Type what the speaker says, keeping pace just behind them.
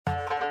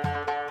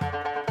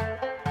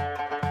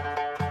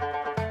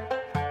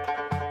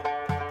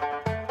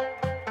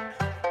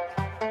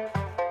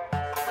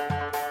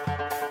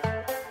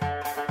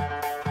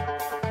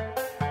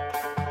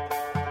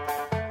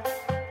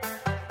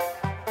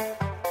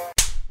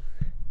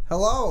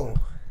Hello.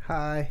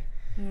 Hi.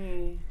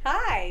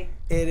 Hi.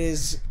 It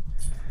is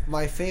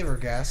my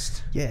favorite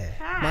guest, Yeah.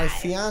 Hi. my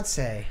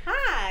fiance.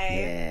 Hi.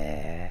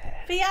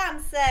 Yeah.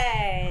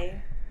 Fiance.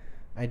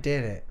 I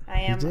did it. I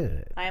am. You did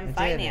it. I am I did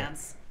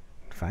finance.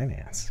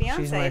 Finance.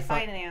 Fiance. She's my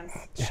Finance.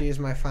 She is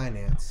my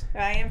finance.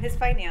 I am his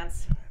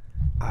finance.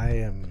 I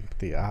am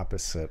the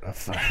opposite of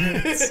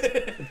finance.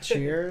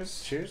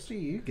 Cheers. Cheers to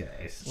you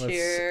guys.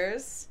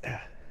 Cheers.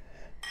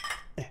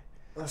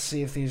 Let's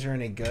see if these are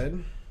any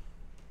good.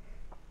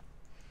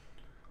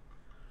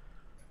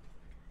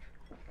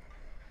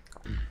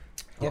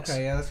 Yes.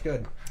 Okay, yeah, that's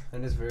good.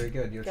 That is very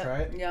good. You'll Yep. try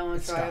it? Yeah, I'm gonna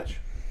It's try scotch.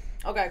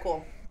 it. Okay,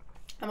 cool.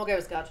 I'm okay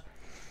with scotch.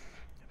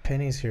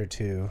 Penny's here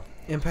too.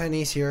 And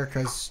Penny's here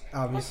because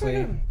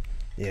obviously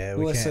Yeah,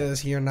 we Melissa can't. is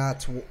here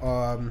not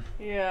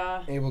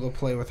Yeah. able to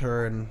play with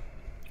her and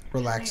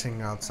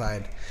relaxing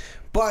outside.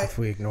 But If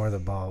we ignore the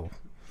ball,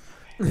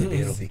 maybe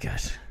it'll be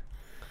good.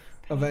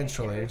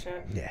 eventually,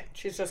 Yeah.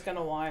 She's just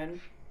gonna whine.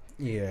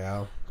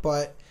 yeah.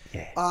 But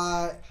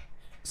Yeah.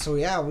 so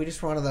yeah, we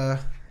just wanted to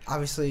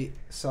obviously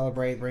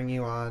celebrate, bring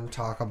you on,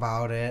 talk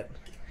about it.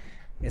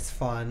 It's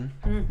fun.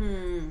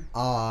 Mm-hmm.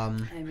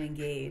 Um, I'm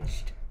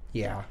engaged.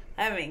 yeah.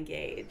 I'm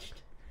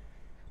engaged.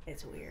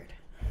 It's weird.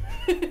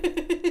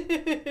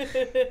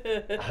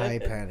 Hi,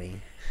 Penny.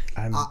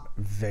 I'm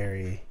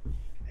very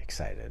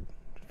excited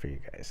for you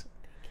guys.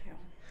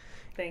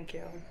 Thank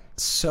you.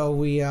 So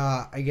we,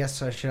 I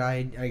guess,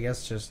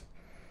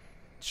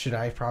 should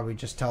I probably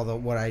just tell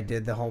what I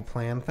did, the whole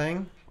plan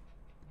thing?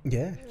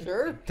 Yeah.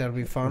 Sure. That'd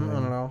be fun. I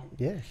don't know.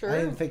 Yeah. Sure. I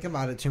didn't think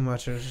about it too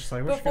much. I was just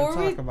like, we're just Before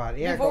gonna we- talk about it.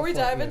 Yeah. Before go we for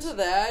it, dive yes. into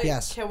that,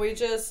 Yes. can we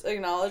just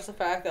acknowledge the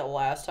fact that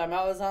last time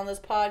I was on this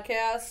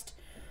podcast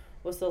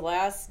was the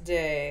last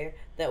day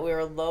that we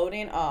were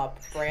loading up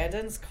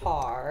Brandon's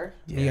car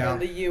Yeah. in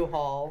the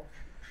U-Haul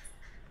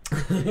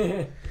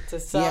to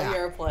sell Yeah.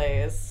 your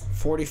place.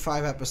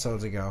 45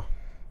 episodes ago.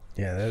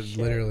 Yeah, that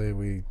literally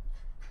we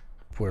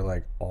were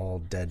like all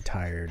dead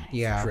tired,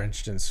 Yeah.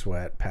 drenched in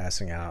sweat,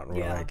 passing out, and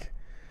we're Yeah. like,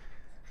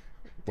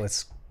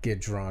 let's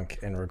get drunk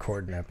and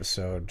record an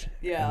episode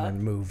Yeah. and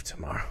then move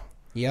tomorrow.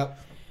 Yep.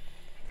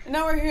 And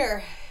now we're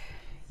here.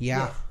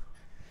 Yeah.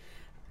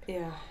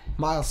 Yeah.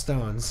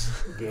 Milestones.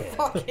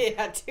 Fuck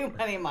yeah, too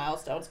many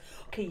milestones.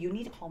 Okay, you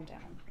need to calm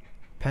down.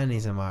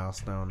 Penny's a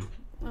milestone.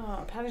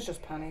 Oh, Penny's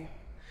just Penny.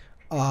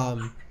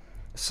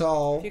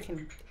 So, You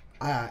can...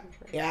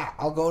 yeah,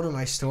 I'll go to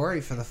my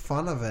story for the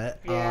fun of it.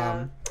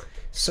 Yeah.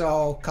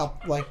 So,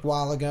 a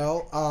while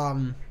ago,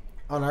 on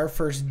our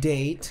first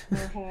date,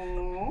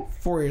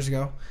 4 years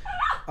ago,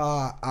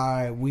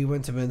 we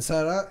went to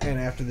Vincetta, and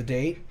after the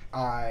date,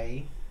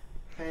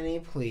 Penny,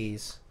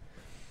 please.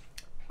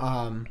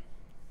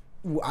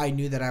 I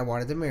knew that I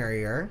wanted to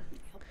marry her,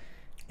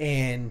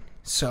 and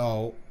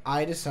so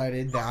I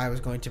decided that I was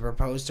going to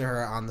propose to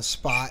her on the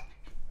spot.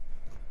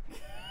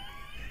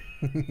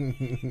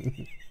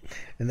 And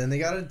then they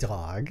got a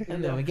dog.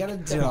 And then we got a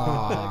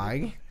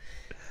dog.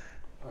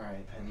 All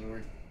right, Penny,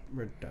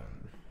 we're done.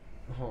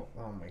 Oh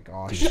my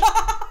gosh.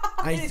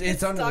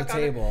 It's under the stuck on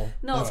it. table.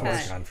 No, That's okay.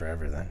 what's gone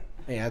forever then.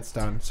 Yeah, it's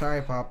done.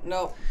 Sorry, Pop.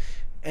 Nope.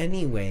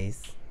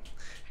 Anyways,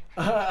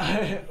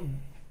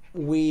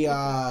 we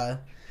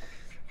on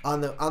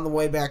the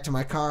way back to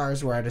my car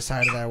is where I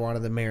decided I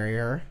wanted to marry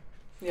her.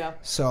 Yeah.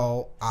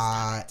 So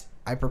I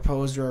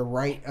proposed to her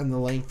right on the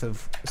length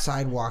of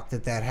sidewalk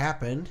that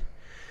happened.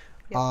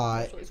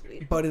 That's really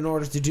sweet. But in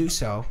order to do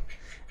so,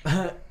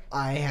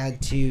 I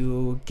had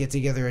to get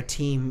together a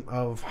team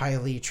of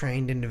highly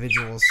trained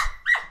individuals.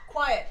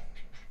 Quiet.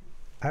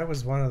 I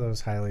was one of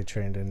those highly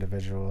trained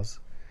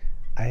individuals.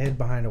 I hid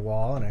behind a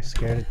wall and I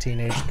scared a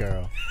teenage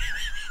girl.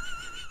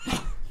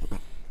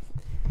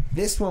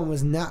 This one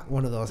was not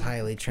one of those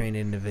highly trained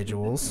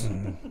individuals.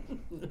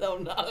 No,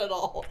 not at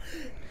all.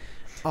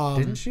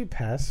 Didn't she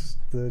pass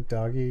the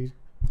doggy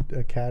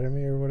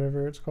academy or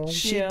whatever it's called?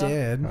 She Yeah.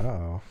 did.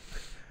 Oh.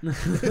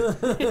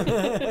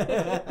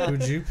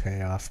 Who'd you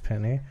pay off,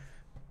 Penny?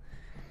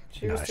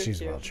 She No, was too she's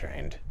cute. well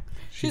trained.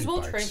 She's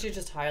well trained. She's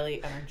just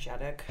highly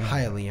energetic.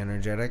 Highly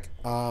energetic.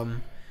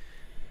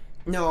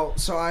 No,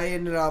 so I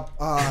ended up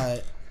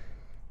I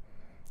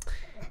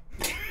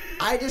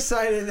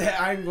decided that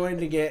I'm going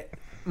to get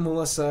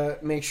Melissa,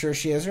 make sure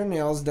she has her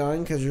nails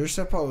done because you're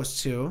supposed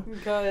to.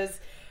 Because,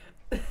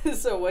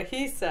 so what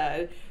he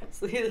said,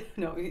 so you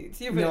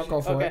finish.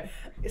 go for okay.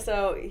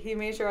 So he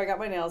made sure I got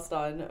my nails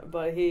done,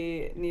 but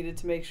he needed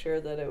to make sure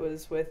that it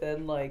was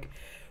within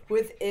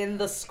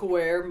the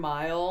square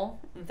mile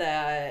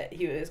that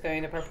he was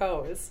going to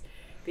propose,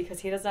 because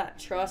he does not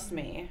trust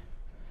me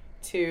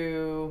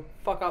to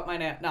fuck up my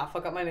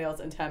nails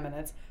in 10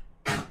 minutes.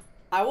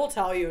 I will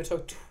tell you, it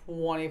took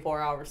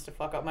 24 hours to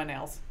fuck up my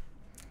nails.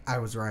 I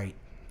was right.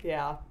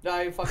 Yeah,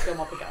 I fucked them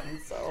up again,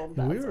 so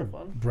that's We were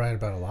fun. right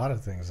about a lot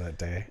of things that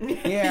day.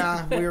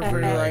 Yeah, we were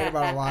pretty right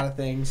about a lot of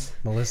things.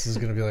 Melissa's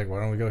going to be like, why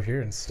don't we go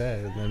here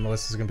instead? And then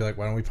Melissa's going to be like,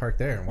 why don't we park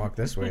there and walk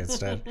this way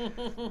instead?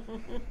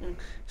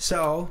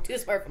 So Too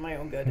smart for my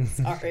own good.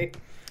 Sorry.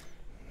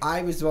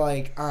 I was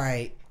like, all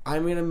right,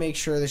 I'm going to make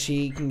sure that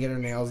she can get her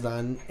nails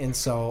done. And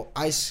so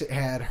I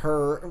had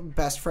her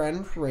best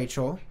friend,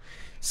 Rachel,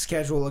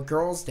 schedule a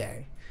girls'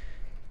 day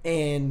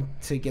and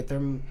to get their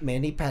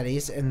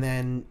mani-pedis, and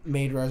then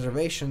made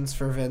reservations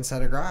for Vince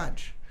at a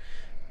garage.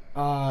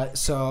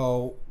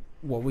 So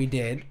what we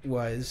did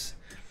was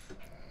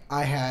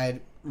I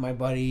had my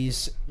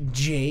buddies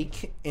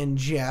Jake and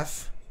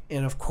Jeff,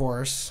 and of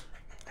course,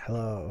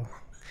 hello,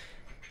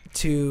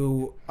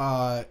 to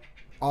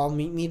all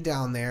meet me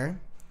down there.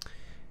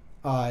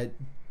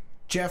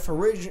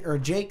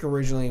 Jake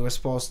originally was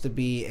supposed to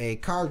be a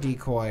car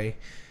decoy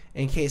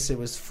in case it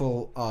was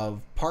full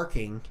of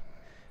parking.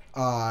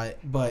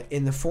 But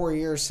in the 4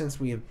 years since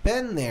we have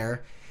been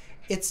there,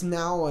 it's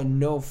now a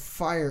no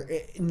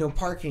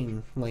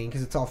parking lane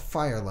because it's all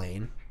fire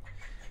lane.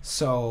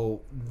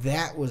 So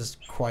that was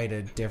quite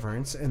a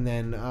difference. And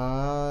then,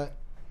 oh,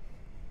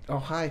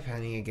 hi,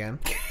 Penny again.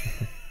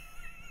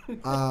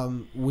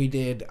 We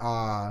did,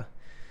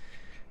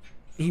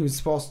 he was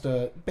supposed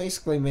to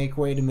basically make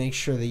way to make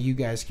sure that you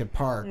guys could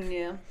park.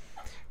 Yeah.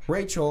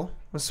 Rachel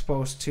was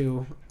supposed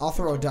to, I'll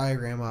throw a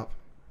diagram up.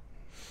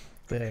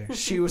 there.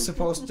 She was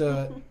supposed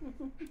to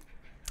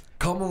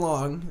come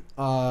along,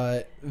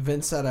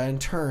 Vincetta, and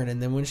turn, and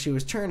then when she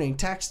was turning,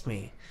 text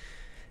me.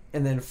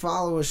 And then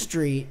follow a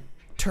street,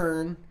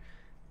 turn,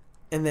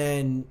 and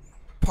then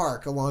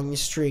park along the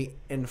street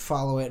and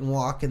follow it and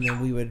walk, and then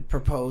we would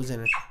propose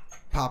and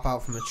pop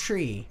out from a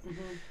tree.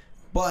 Mm-hmm.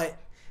 But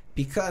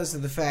because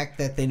of the fact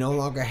that they no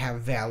longer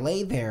have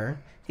valet there,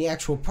 the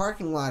actual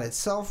parking lot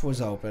itself was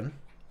open.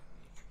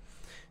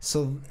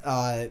 So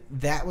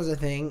that was a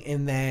thing.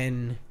 And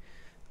then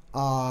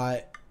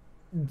for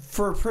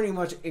pretty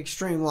much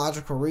extreme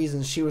logical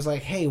reasons, she was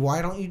like, hey,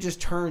 why don't you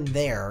just turn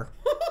there?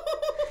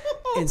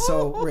 And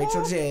so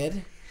Rachel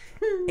did,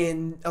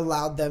 and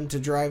allowed them to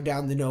drive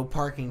down the no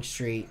parking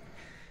street,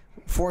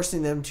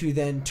 forcing them to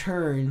then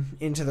turn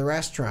into the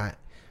restaurant,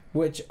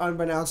 which,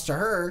 unbeknownst to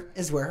her,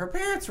 is where her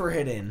parents were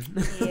hidden.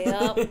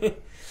 Yep.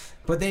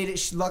 But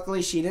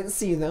luckily she didn't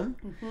see them.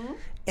 Mm-hmm.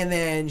 And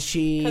then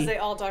because they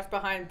all ducked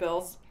behind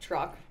Bill's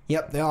truck.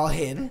 Yep, they all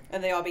hid.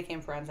 And they all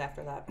became friends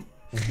after that.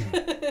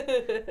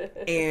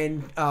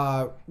 And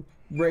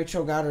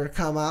Rachel got her to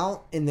come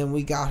out, and then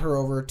we got her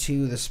over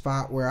to the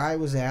spot where I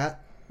was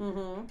at.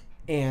 Mm-hmm.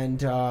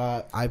 And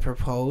I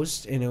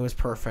proposed, and it was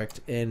perfect.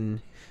 And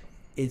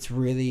it's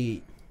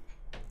really,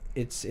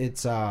 it's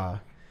better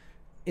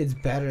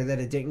that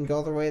it didn't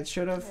go the way it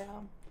should have. Yeah.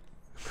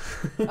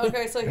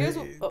 Okay, so here's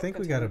I think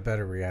we got a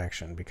better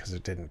reaction because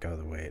it didn't go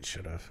the way it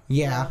should have.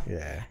 Yeah.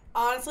 Yeah.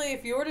 Honestly,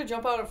 if you were to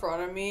jump out in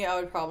front of me, I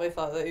would probably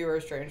thought that you were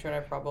a stranger, and I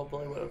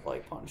probably would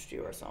have punched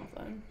you or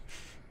something.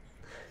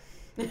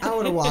 I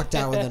would have walked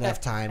out with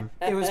enough time.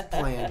 It was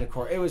planned, of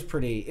course. It was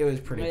pretty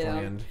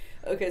planned.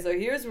 Okay, so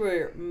here's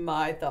where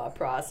my thought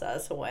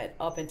process went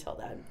up until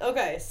then.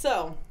 Okay,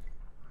 so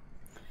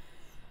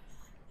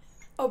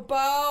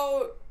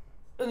about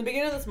in the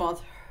beginning of this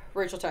month,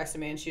 Rachel texted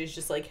me, and she was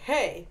just like,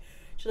 hey,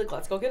 she's like,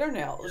 let's go get our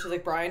nails. She's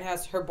like,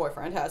 her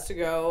boyfriend has to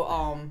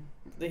go,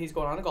 he's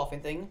going on a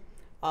golfing thing.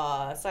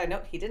 Side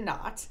note, he did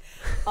not.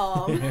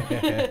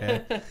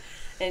 And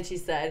she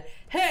said,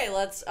 hey,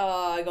 let's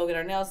go get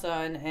our nails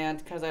done, and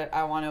because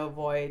I want to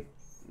avoid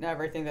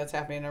everything that's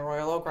happening in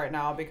Royal Oak right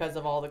now because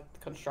of all the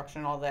construction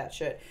and all that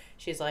shit.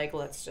 She's like,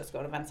 let's just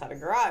go to Vincetta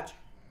Garage.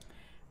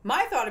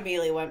 My thought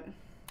immediately went,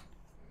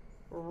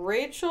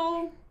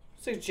 Rachel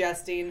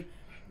suggesting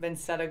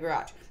Vincetta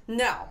Garage.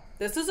 Now,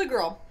 this is a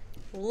girl,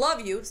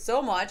 love you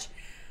so much.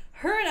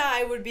 Her and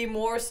I would be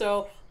more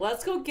so,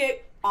 let's go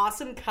get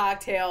awesome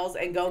cocktails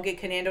and go get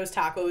Canando's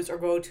Tacos or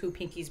go to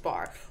Pinky's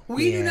Bar.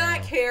 We do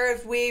not care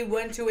if we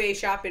went to a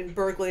shop in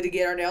Berkeley to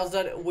get our nails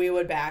done. We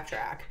would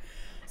backtrack.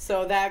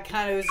 So that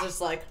kind of was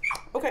just like,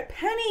 okay,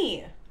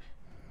 Penny.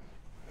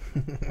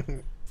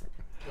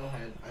 Go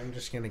ahead. I'm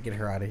just going to get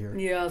her out of here.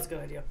 Yeah, that's a good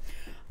idea.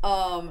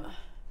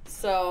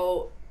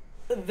 So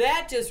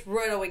that just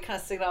right away kind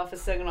of signaled off a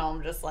signal.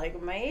 I'm just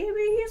like,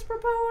 maybe he's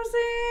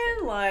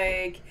proposing.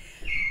 Like,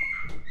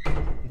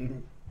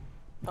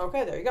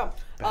 okay, there you go.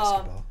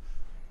 Basketball.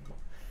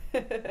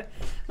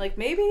 Like,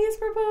 maybe he's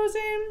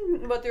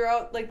proposing, but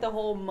throughout, the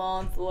whole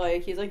month,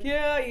 he's like,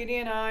 yeah, Edie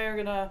and I are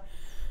gonna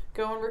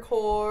go and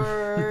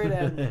record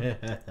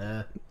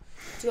and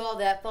do all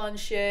that fun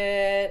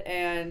shit.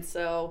 And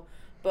so,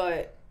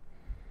 but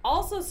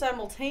also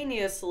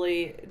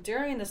simultaneously,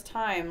 during this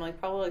time,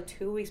 probably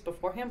 2 weeks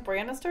beforehand,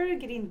 Brandon started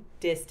getting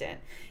distant.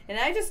 And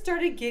I just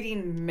started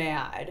getting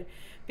mad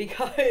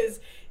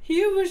because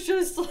he was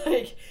just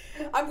like,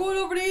 I'm going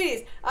over to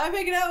Edie's. I'm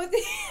hanging out with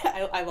you.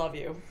 I love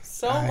you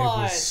so much.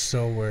 I was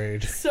so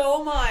worried.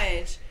 So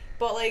much.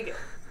 But,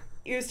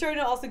 he was starting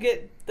to also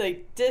get,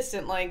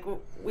 distant.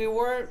 We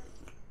weren't,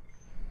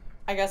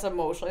 I guess,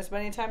 emotionally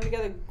spending time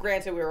together.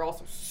 Granted, we were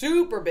also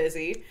super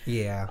busy.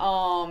 Yeah.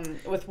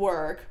 With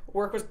work.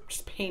 Work was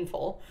just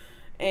painful.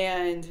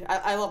 And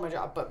I love my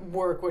job, but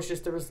work was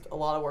just, there was a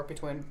lot of work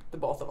between the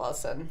both of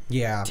us. And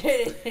yeah.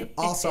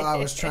 Also, I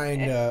was trying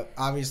to,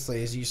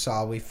 obviously, as you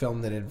saw, we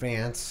filmed in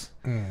advance.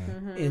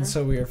 And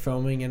so we were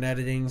filming and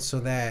editing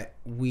so that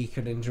we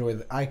could enjoy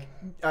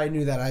I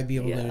knew that I'd be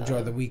able to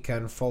enjoy the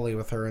weekend fully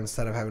with her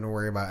instead of having to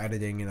worry about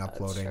editing and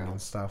uploading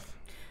and stuff.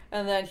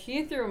 And then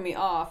he threw me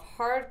off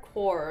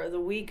hardcore the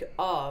week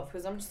of,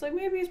 because I'm just like,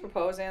 maybe he's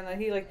proposing. And then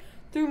he like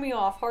threw me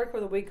off hardcore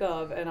the week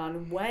of. And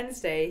on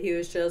Wednesday, he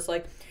was just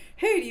like,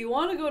 hey, do you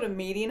want to go to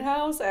Meeting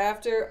House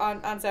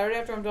on Saturday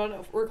after I'm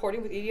done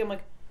recording with Edie? I'm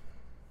like,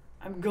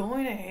 I'm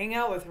going to hang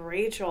out with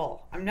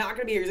Rachel. I'm not going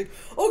to be here. He's like,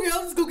 okay,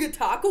 I'll just go get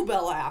Taco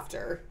Bell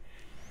after.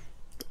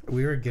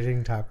 We were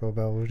getting Taco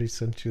Bell when he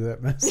sent you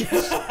that message.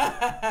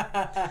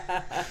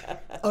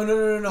 Oh,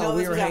 no.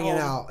 We were hanging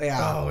out.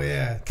 Yeah. Oh,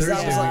 yeah.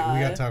 Thursday. We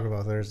got Taco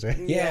Bell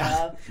Thursday.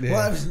 Yeah.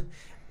 Well,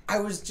 I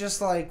was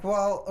just like,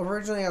 well,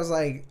 originally I was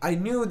like, I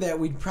knew that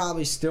we'd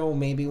probably still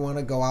maybe want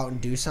to go out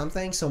and do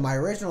something. So my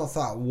original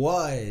thought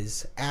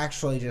was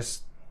actually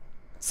just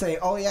say,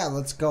 oh, yeah,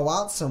 let's go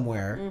out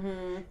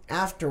somewhere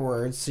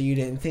afterwards, so you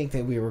didn't think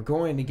that we were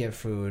going to get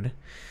food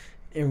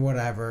and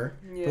whatever.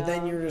 Yeah. But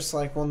then you're just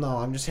like, well, no,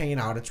 I'm just hanging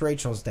out. It's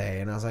Rachel's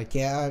day. And I was like,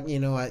 yeah, you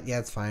know what? Yeah,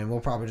 it's fine.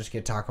 We'll probably just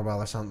get Taco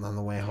Bell or something on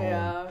the way home.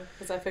 Yeah,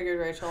 because I figured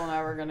Rachel and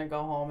I were going to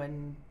go home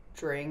and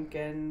drink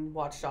and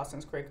watch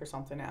Dawson's Creek or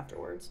something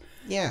afterwards.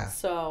 Yeah.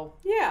 So,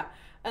 yeah.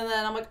 And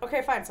then I'm like,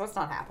 okay, fine, so it's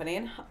not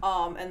happening.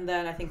 And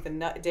then I think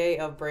the day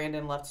of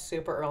Brandon left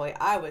super early.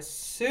 I was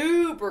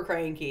super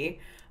cranky.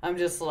 I'm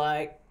just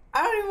like,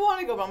 I don't even want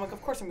to go. But I'm like,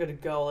 of course I'm going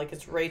to go. Like,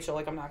 it's Rachel.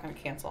 Like, I'm not going to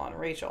cancel on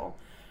Rachel.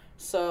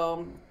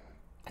 So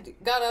I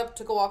got up,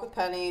 took a walk with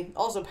Penny.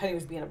 Also, Penny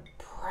was being a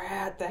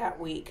brat that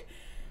week.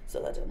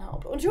 So that didn't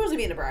help. When she wasn't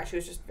being a brat, she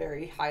was just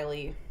very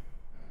highly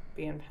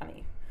being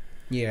Penny.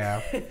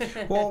 Yeah.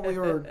 Well,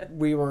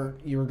 you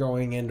were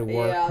going into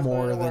work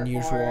more than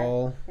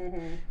usual.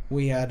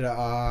 We had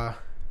to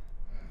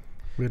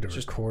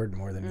record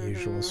more than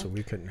usual, so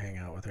we couldn't hang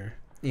out with her.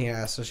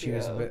 Yeah, so she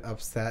was a bit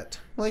upset.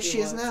 Like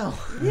she is now.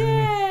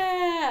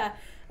 Yeah.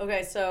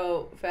 Okay,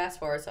 so fast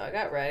forward. So I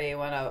got ready,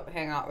 went out,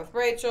 hang out with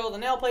Rachel. The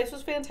nail place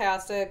was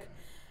fantastic.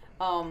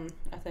 I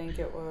think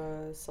it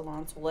was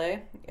Salon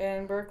Soleil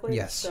in Berkeley.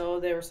 Yes. So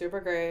they were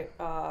super great.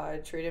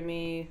 Treated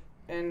me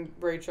and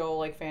Rachel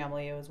like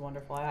family. It was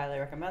wonderful. I highly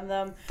recommend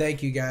them.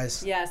 Thank you,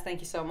 guys. Yes, thank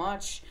you so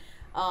much.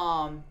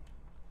 And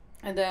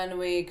then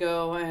we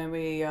go to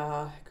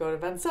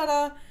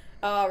Vencetta.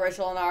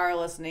 Rachel and I are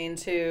listening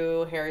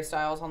to Harry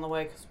Styles on the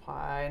way, because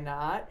why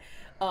not?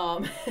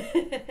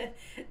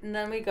 And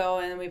then we go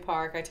and we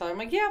park. I tell her, I'm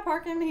like, yeah,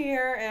 park in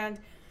here. And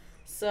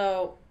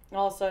so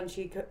all of a sudden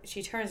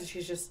she turns and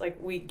she's just like,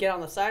 we get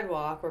on the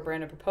sidewalk where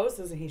Brandon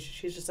proposes, and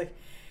she's just like,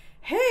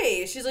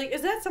 hey, she's like,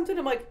 is that something?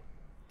 I'm like,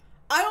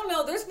 I don't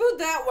know. There's food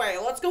that way.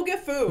 Let's go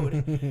get food.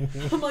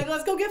 I'm like,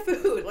 let's go get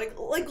food. Like,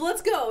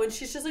 let's go. And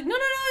she's just like, no,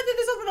 I think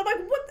there's something. I'm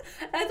like, what?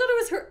 And I thought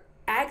it was her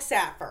ex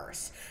at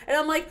first. And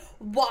I'm like,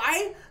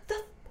 why the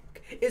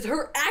fuck is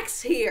her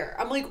ex here?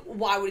 I'm like,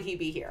 why would he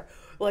be here?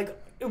 Like,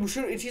 and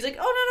she's like,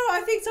 oh, no,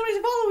 I think somebody's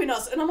following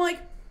us. And I'm like,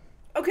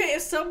 okay,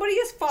 if somebody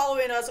is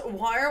following us,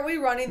 why aren't we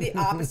running the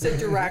opposite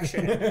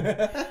direction?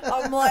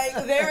 I'm like,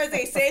 there is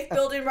a safe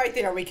building right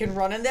there. We can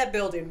run in that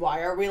building.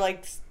 Why are we trying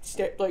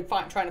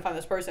to find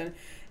this person?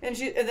 And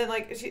then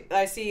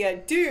I see a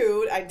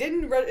dude. It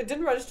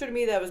didn't register to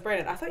me that it was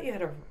Brandon. I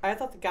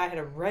thought the guy had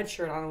a red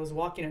shirt on and was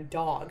walking a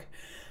dog.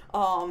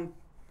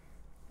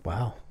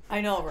 Wow.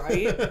 I know,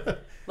 right?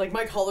 Like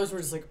my colors were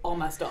just like all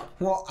messed up.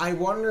 Well, I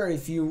wonder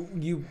if you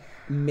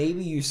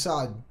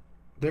saw.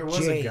 There was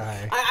Jake. a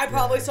guy. I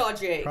probably saw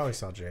Jake. Probably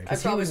saw Jake. I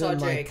probably saw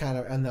Jake. Like, kind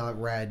of in the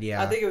red,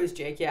 yeah. I think it was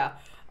Jake, yeah.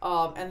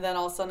 And then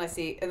all of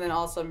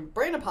a sudden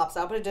Brandon pops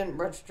out, but it didn't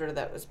register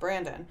that it was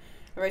Brandon. And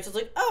Rachel's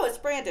like, oh, it's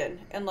Brandon.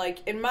 And like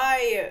in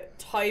my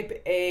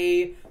type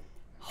A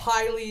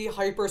highly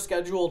hyper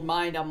scheduled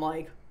mind, I'm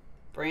like,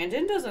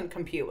 Brandon doesn't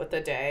compute with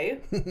the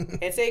day.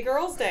 It's a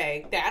girl's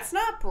day. That's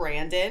not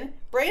Brandon.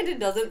 Brandon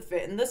doesn't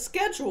fit in the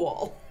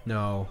schedule.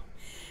 No.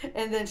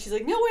 And then she's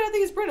like, no, wait, I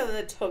think it's Brandon. And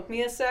it took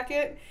me a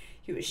second.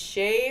 He was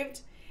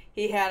shaved.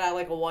 He had a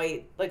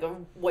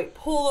white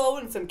polo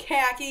and some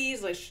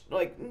khakis,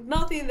 like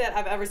nothing that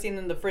I've ever seen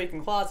in the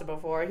freaking closet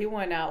before. He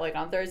went out like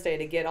on Thursday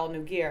to get all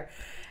new gear,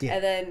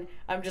 and then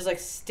I'm just like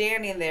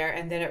standing there,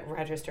 and then it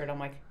registered. I'm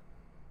like,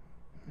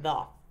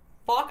 the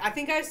fuck! I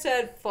think I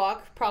said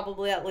fuck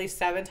probably at least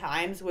 7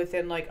 times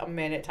within like a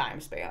minute time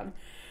span.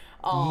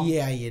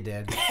 Yeah, you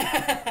did.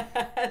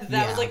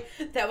 That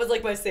was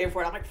like my safe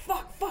word. I'm like,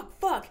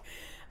 fuck.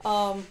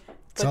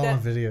 It's all on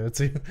video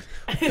too.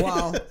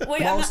 Well,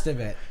 most of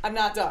it. I'm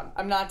not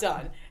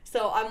done.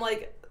 So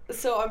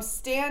I'm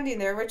standing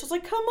there. Rachel's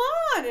like, come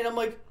on. And I'm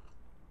like,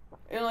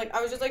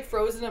 I was just like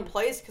frozen in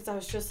place because I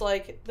was just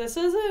like, this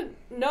isn't,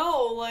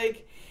 no,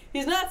 like,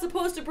 he's not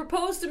supposed to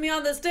propose to me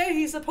on this day.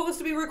 He's supposed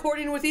to be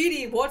recording with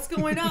Edie. What's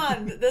going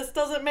on? This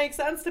doesn't make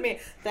sense to me.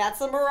 That's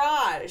a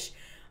mirage.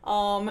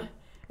 And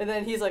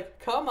then he's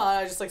like, come on.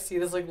 I just like see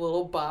this like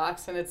little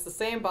box, and it's the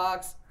same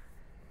box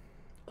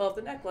of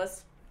the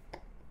necklace.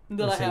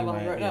 that I have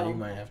on right yeah, now. you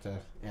might have to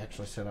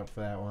actually set up for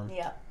that one.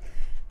 Yeah,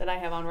 that I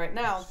have on right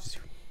now.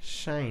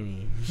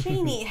 Shiny.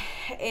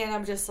 And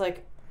I'm just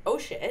like, oh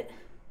shit,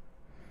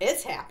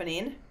 it's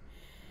happening.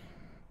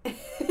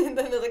 And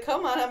then they're like,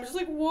 come on. I'm just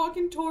like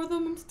walking toward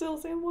them. I'm still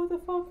saying, what the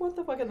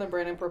fuck? And then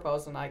Brandon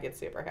proposed and I get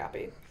super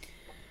happy.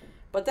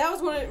 But that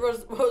was when it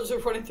was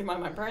running through my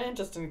mind. Brandon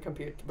just didn't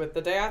compute with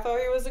the day I thought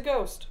he was a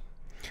ghost.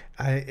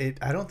 I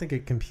don't think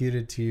it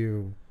computed to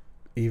you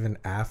even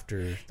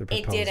after the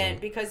proposal. It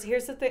didn't, because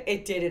here's the thing.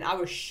 It didn't. I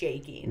was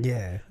shaking.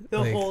 Yeah.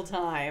 The whole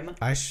time.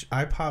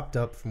 I popped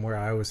up from where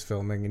I was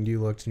filming and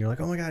you looked and you're like,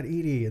 oh my God,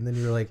 Edie. And then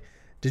you were like,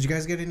 did you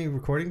guys get any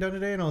recording done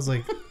today? And I was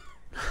like,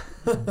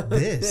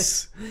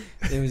 this.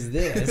 It was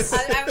this.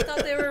 I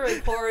thought they were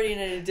recording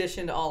in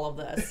addition to all of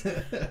this.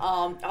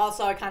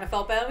 Also, I kind of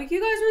felt bad. I'm like, you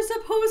guys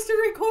were supposed to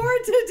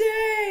record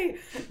today.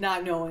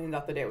 Not knowing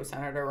that the day was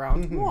centered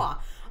around moi.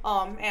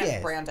 And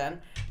yes.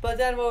 Brandon. But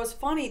then what was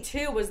funny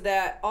too was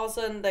that all of a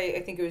sudden I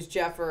think it was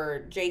Jeff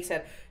or Jake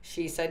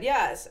she said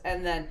yes,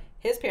 and then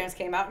his parents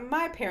came out, and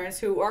my parents,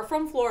 who are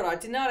from Florida, I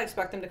did not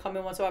expect them to come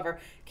in whatsoever,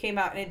 came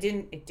out, and it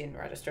didn't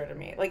register to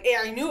me. Like,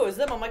 I knew it was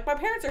them. I'm like, my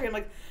parents are here. I'm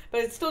like, but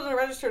it still didn't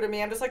register to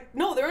me. I'm just like,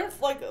 no, they're in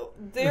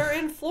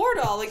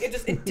Florida. Like, it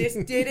just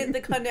didn't.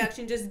 The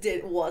connection just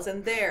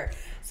wasn't there.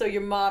 So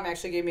your mom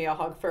actually gave me a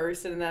hug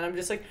first, and then I'm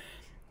just like,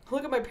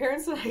 look at my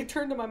parents, and I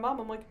turned to my mom.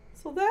 I'm like,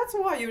 so that's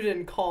why you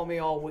didn't call me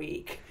all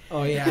week.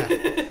 Oh, yeah.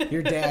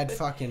 Your dad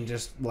fucking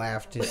just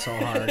laughed so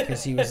hard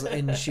because she was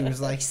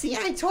like, see,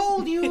 I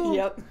told you.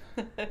 Yep.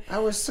 I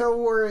was so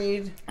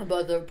worried.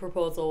 But the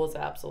proposal was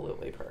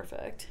absolutely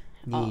perfect.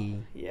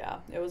 Yeah,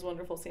 it was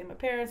wonderful seeing my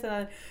parents. And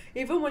then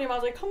even when your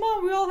mom's like, come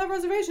on, we all have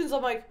reservations.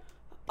 I'm like,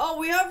 oh,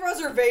 we have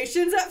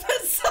reservations at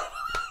Pensacola.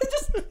 I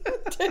just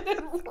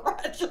didn't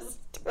register.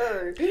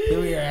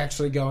 We are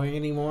actually going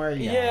anymore?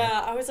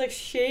 Yeah, I was like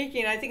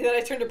shaking. I think that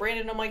I turned to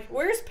Brandon and I'm like,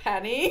 where's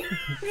Penny?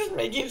 Just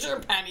making sure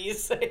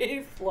Penny's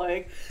safe.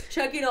 Like,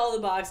 checking all the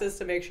boxes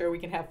to make sure we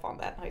can have fun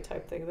that night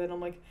type thing. Then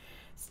I'm like,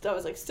 I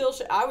was like,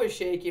 I was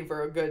shaking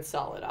for a good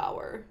solid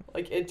hour.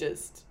 Like, it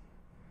just...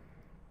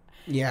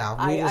 Yeah.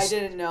 I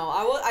didn't know.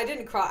 I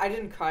didn't cry. I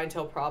didn't cry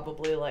until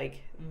probably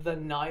like the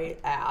night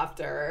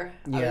after.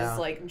 Yeah. I was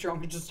like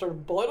drunk and just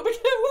started blowing up.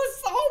 It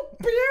was so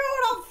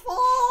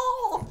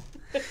beautiful.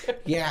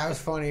 Yeah, it was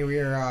funny. We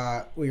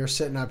were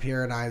sitting up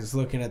here and I was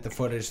looking at the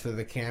footage through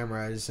the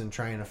cameras and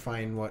trying to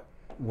find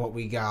what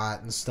we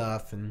got and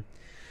stuff. And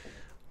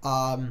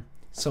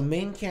so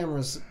main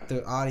cameras,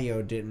 the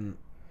audio didn't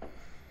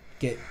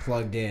get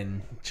plugged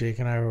in. Jake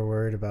and I were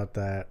worried about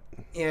that.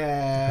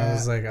 Yeah. I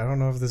was like, I don't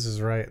know if this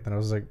is right. Then I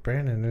was like,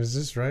 Brandon, is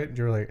this right?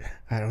 You were like,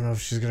 I don't know if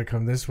she's gonna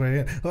come this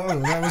way. Oh,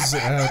 that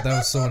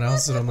was someone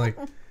else. And I'm like,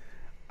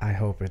 I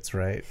hope it's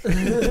right.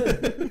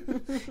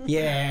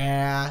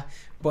 Yeah,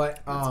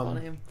 but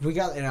we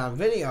got it on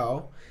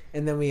video,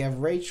 and then we have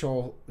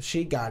Rachel.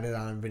 She got it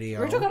on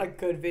video. Rachel got a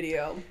good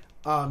video.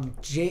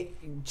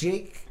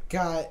 Jake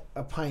got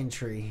a pine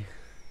tree.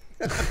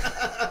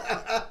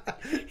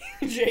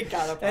 Jake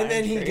got a pine and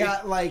then tree. He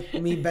got like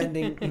me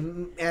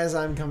bending as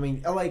I'm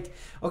coming. Like,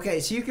 okay,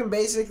 so you can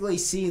basically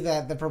see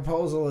that the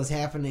proposal is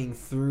happening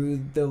through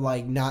the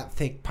like not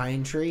thick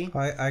pine tree.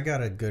 I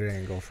got a good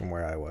angle from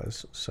where I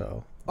was.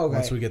 So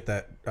once we get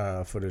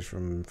that footage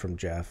from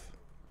Jeff,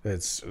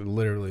 it's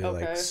literally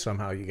like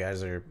somehow you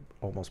guys are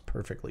almost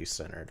perfectly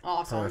centered.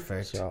 Awesome.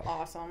 Perfect. So.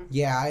 Awesome.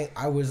 Yeah,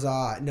 I was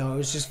no, it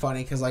was just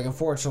funny because like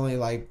unfortunately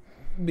like.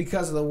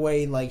 Because of the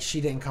way, like,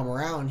 she didn't come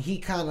around, he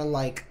kind of,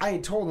 like, I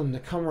told him to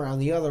come around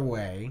the other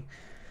way,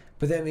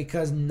 but then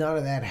because none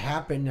of that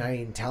happened, I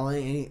didn't tell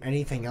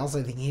anything else.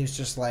 I think he was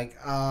just like,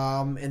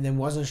 and then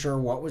wasn't sure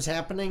what was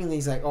happening, and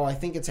he's like, oh, I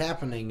think it's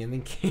happening, and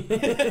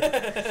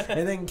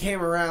then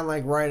came around,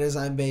 like, right as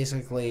I'm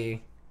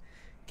basically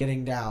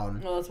getting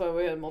down. Well, that's why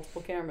we had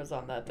multiple cameras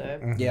on that day.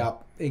 Mm-hmm.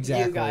 Yep,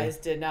 exactly. You guys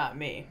did, not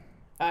me.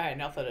 I had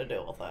nothing to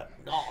do with it,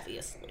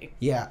 obviously.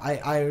 Yeah,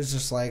 I was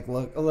just like,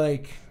 look,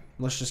 like...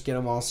 Let's just get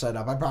them all set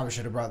up. I probably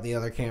should have brought the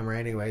other camera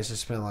anyways.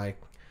 Just been like...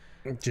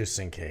 Just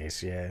in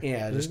case, yeah.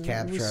 Yeah, just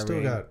capture everything.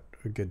 We still got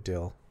a good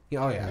deal.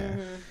 Oh, yeah.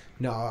 Mm-hmm.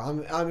 No,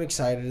 I'm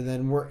excited. And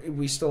then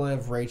we still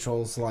have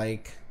Rachel's,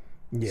 like,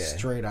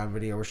 straight on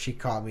video where she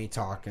caught me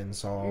talking,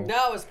 so...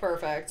 That was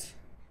perfect.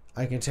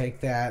 I can take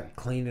that,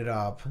 clean it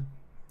up.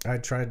 I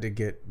tried to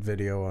get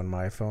video on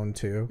my phone,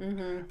 too.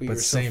 Mm-hmm. But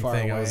same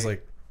thing. Away. I was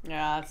like...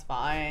 Yeah, that's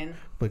fine.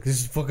 Like, this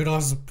is fucking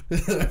awesome.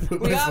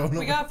 we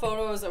got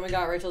photos and we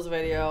got Rachel's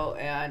video,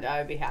 and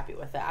I'd be happy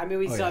with that. I mean,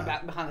 we still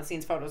have behind the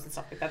scenes photos and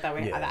stuff like that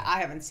that I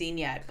haven't seen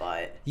yet,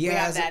 but we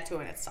have that too,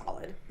 and it's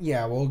solid.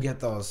 Yeah, we'll get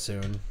those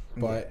soon.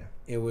 But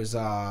it was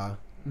and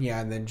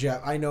then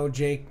Jeff. I know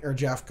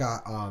Jeff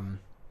got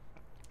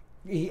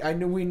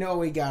we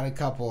know he got a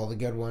couple of the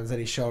good ones that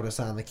he showed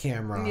us on the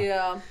camera.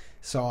 Yeah.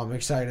 So I'm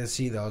excited to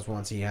see those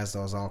once he has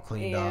those all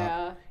cleaned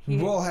up.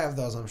 We'll have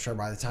those, I'm sure,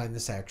 by the time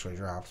this actually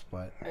drops.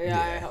 But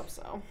I hope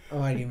so. I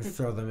might even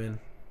throw them in.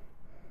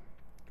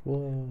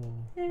 Whoa.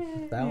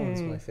 That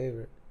one's my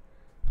favorite.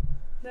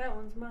 That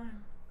one's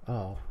mine.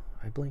 Oh,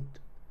 I blinked.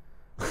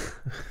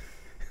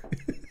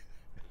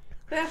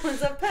 That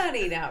one's a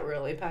Penny. Not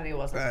really. Penny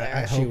wasn't there.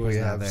 I hope we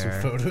have some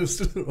photos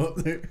to throw up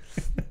there.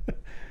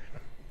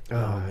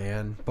 Oh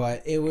man,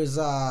 but it was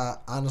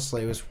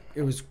honestly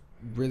it was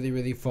really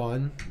really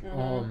fun.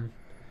 Mm-hmm.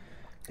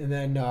 And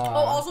then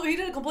also he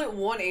did a complete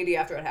 180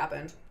 after it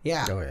happened.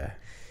 Yeah. Oh yeah.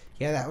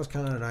 Yeah, that was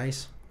kind of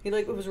nice. He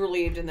was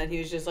relieved, and then he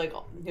was just like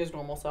his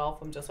normal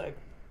self. I'm just like,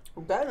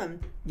 okay then.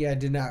 Yeah, I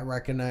did not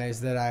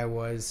recognize that I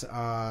was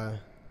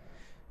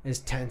as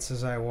tense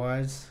as I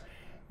was.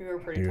 You were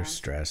pretty. You're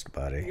stressed,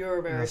 buddy. You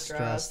were very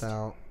stressed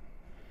out.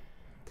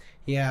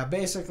 Yeah,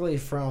 basically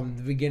from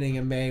the beginning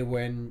of May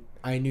when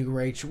I knew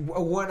Rachel,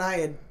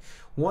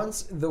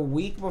 once the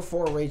week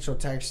before Rachel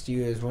texted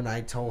you is when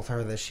I told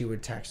her that she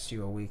would text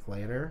you a week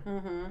later.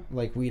 Mm-hmm.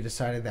 Like we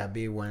decided that'd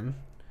be when.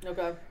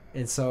 Okay.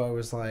 And so it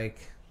was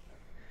like,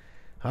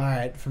 all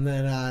right. From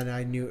then on,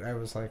 I knew I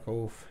was like,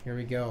 oh, here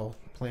we go.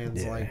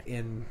 Plans like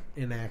in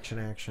action.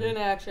 In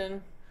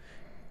action.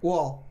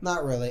 Well,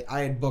 not really.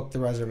 I had booked the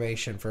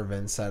reservation for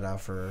Vincetta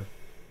for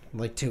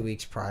like 2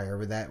 weeks prior,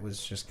 but that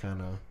was just kind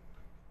of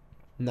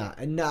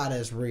not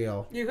as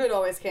real. You could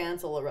always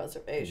cancel a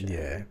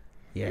reservation.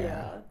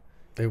 Yeah.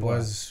 It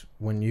was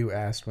when you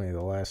asked me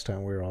the last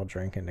time we were all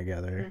drinking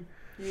together.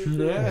 Tell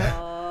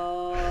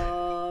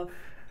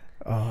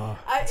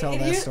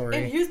that story.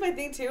 And here's my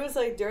thing too, is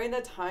like during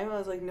that time I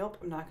was like, nope,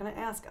 I'm not gonna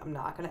ask.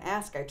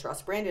 I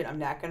trust Brandon. I'm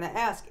not gonna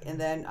ask. And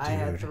then I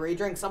had 3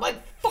 drinks. I'm like,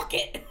 fuck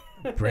it.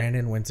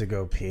 Brandon went to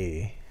go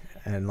pee,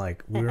 and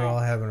like we were all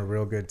having a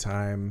real good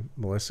time.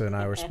 Melissa and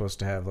I were supposed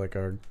to have like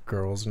our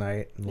girls'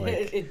 night.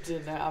 Like it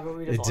didn't happen.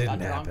 We just all got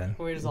drunk.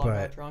 We just all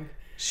got drunk.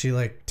 She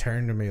like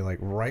turned to me like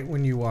right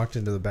when you walked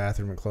into the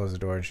bathroom and closed the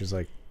door, and she's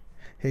like,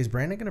 "Hey, is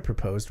Brandon gonna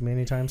propose to me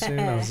anytime soon?"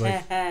 I was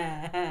like,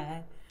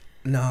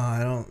 "No,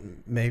 I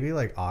don't. Maybe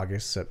like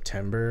August,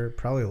 September,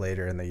 probably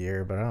later in the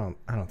year, but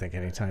I don't think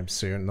anytime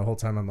soon." The whole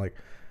time I'm like,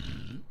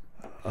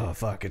 "Oh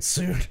fuck, it's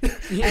soon." and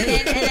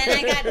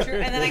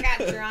then I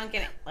got drunk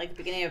in like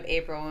beginning of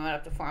April when we went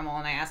up to formal,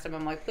 and I asked him,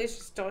 I'm like,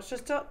 "Please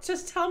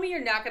just tell me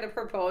you're not gonna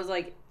propose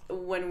like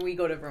when we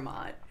go to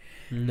Vermont."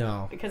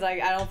 No, because I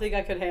don't think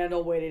I could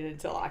handle waiting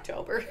until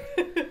October.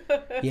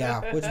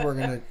 Yeah, which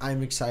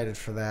I'm excited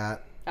for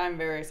that. I'm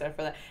very excited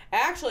for that.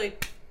 Actually,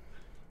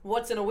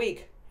 what's in a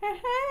week?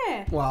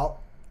 Well,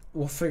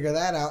 we'll figure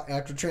that out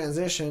after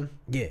transition.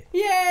 Yeah.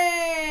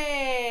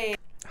 Yay!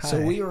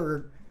 So we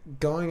were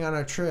going on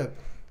a trip.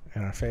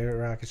 And our favorite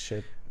rocket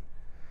ship.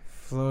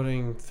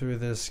 Floating through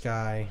the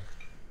sky.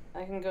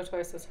 I can go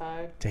twice as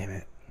high. Damn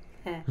it.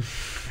 I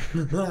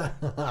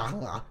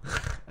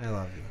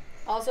love you.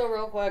 Also,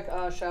 real quick,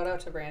 shout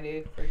out to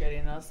Brandy for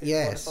getting us these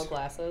wonderful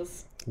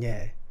glasses.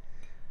 Yeah.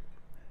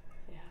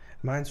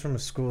 Mine's from a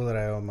school that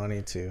I owe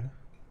money to.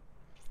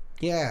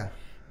 Yeah.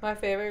 My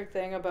favorite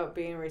thing about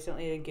being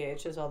recently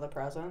engaged is all the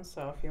presents.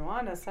 So if you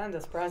want to send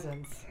us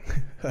presents,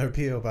 our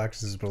P.O.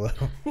 box is below.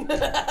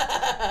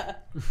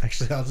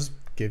 Actually, I'll just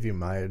give you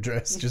my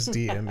address. Just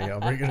DM me. I'll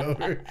bring it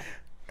over.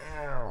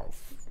 Ow.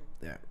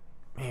 Yeah,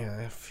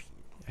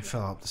 I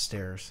fell out the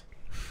stairs.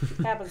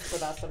 Happens to the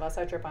best of us.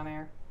 I trip on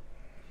air.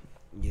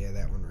 Yeah,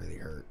 that one really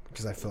hurt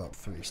because I fell up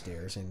 3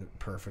 stairs and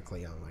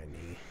perfectly on my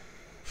knee.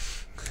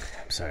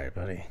 I'm sorry,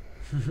 buddy.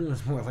 It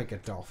was more like a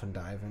dolphin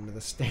dive into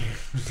the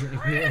stairs.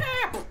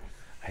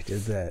 I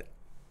did that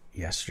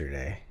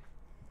yesterday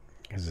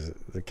because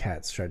the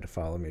cats tried to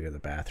follow me to the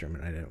bathroom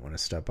and I didn't want to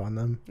step on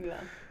them. Yeah.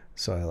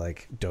 So I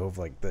like dove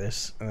like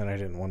this, and then I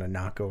didn't want to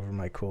knock over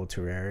my cool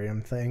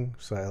terrarium thing,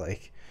 so I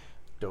like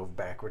dove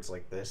backwards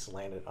like this,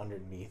 landed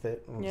underneath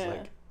it, and was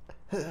like,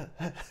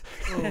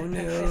 "Oh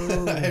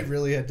no!" I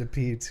really had to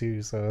pee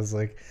too, so I was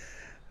like,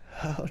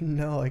 "Oh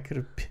no, I could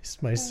have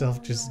pissed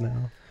myself just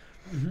now."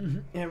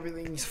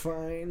 Everything's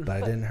fine. But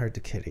I didn't hurt the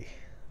kitty.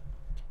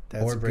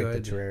 That's or break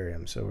good. the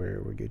terrarium, so we're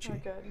Gucci.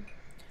 Oh, good.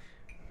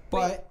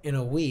 But in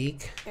a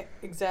week.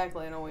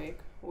 Exactly, in a week.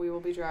 We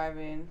will be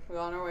driving. We're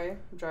on our way.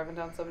 Driving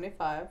down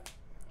 75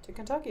 to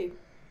Kentucky.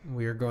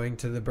 We are going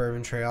to the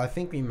Bourbon Trail. I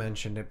think we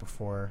mentioned it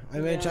before.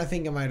 I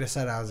think I might have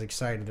said I was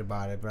excited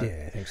about it, but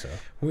yeah, I think so.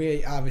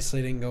 We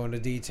obviously didn't go into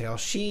detail.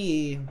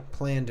 She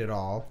planned it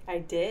all. I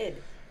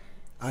did.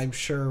 I'm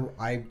sure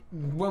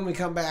when we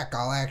come back,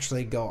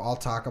 I'll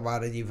talk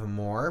about it even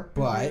more,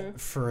 but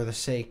for the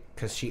sake,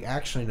 because she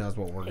actually knows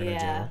what we're going to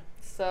do.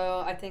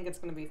 So I think it's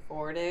going to be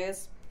 4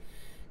 days,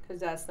 because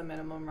that's the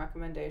minimum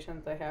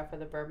recommendations they have for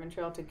the Bourbon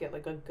Trail to get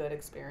like a good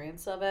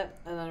experience of it.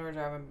 And then we're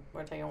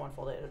taking 1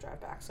 full day to drive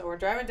back. So we're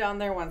driving down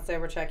there Wednesday.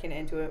 We're checking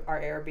into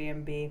our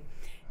Airbnb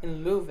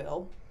in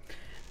Louisville.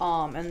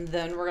 And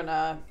then we're going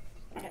to,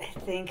 I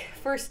think,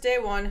 first day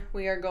 1,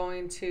 we are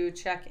going to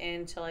check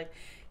into like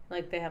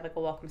they have like a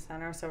welcome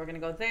center, so we're gonna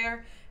go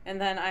there, and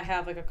then I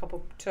have like a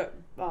couple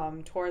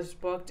tours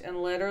booked,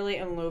 and literally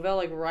in Louisville,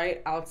 like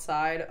right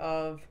outside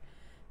of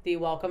the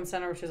welcome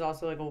center, which is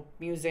also like a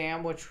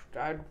museum, which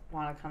I'd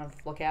want to kind of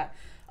look at.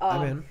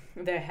 I'm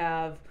in. They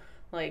have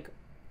like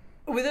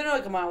within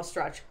like a mile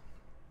stretch,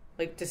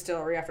 like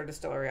distillery after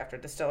distillery after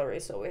distillery.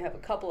 So we have a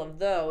couple of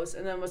those.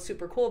 And then what's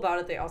super cool about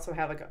it, they also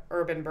have like an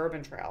urban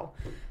bourbon trail.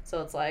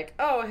 So it's like,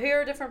 oh,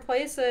 here are different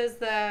places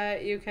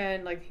that you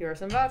can, like, here are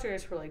some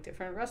vouchers for like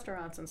different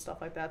restaurants and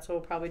stuff like that. So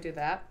we'll probably do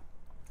that.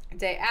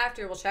 Day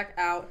after, we'll check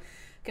out.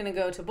 Gonna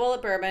go to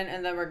Bullet Bourbon,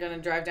 and then we're gonna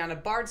drive down to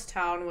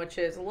Bardstown, which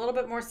is a little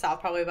bit more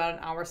south, probably about an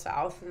hour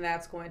south, and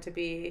that's going to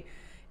be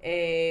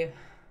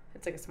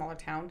it's like a smaller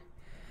town,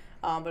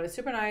 but it's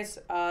super nice.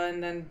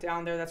 And then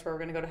down there, that's where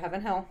we're gonna go to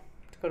Heaven Hill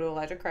to go to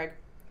Elijah Craig,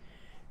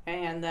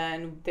 and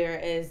then there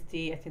is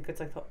I think it's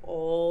like the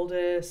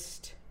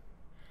oldest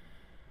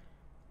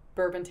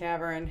bourbon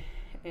tavern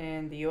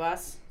in the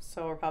U.S.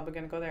 So we're probably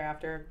gonna go there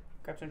after,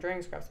 grab some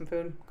drinks, grab some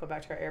food, go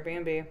back to our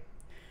Airbnb.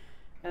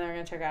 And then we're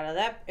going to check out of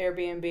that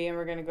Airbnb, and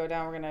we're going to go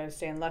down. We're going to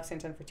stay in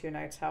Lexington for 2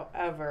 nights.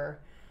 However,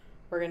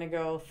 we're going to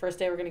go, first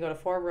day we're going to go to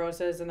Four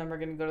Roses, and then we're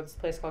going to go to this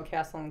place called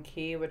Castle and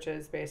Key, which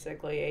is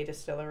basically a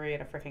distillery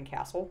and a freaking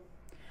castle.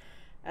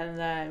 And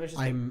then, which is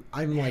I'm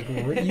like,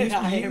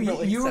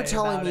 you were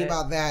telling me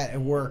about that at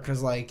work,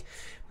 because like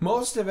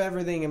most of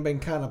everything had been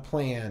kind of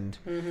planned,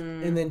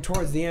 and then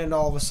towards the end,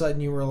 all of a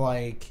sudden, you were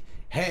like,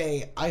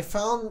 hey, I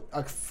found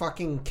a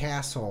fucking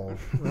castle.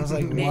 And I was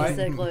like, what?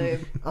 basically.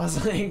 I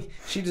was like,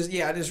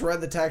 I just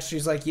read the text.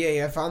 She's like,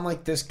 yeah, I found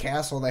like this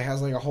castle that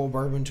has like a whole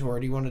bourbon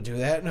tour. Do you want to do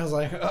that? And I was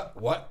like,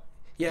 what?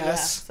 Yes. Yeah,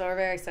 so we're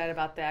very excited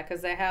about that,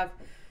 because they have,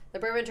 the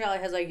bourbon trail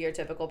has like your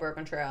typical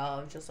bourbon trail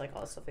of just like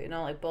all the stuff,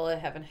 like Bullet,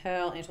 Heaven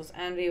Hill, Angel's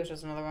Envy, which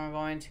is another one we're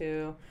going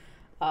to,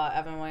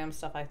 Evan Williams,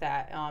 stuff like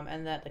that.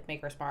 And then like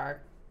Maker's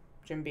Mark,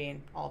 Jim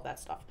Beam, all of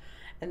that stuff.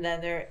 And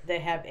then they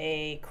have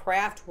a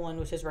craft one,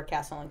 which is where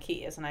Castle and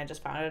Key is, and I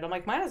just found it. I'm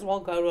like, might as well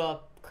go to a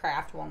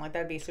craft one. Like,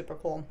 that'd be super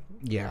cool.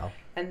 Yeah.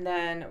 And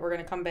then we're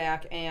going to come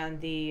back, and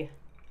the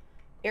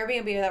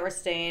Airbnb that we're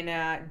staying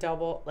at,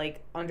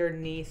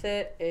 underneath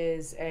it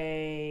is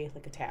a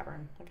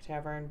tavern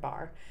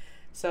bar.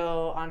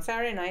 So on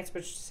Saturday nights,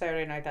 that's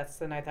the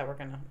night that we're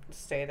going to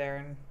stay there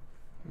and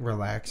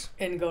relax.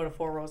 And go to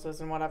Four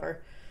Roses and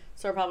whatever.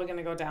 So we're probably going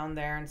to go down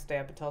there and stay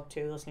up until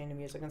 2, listening to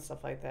music and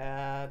stuff like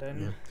that.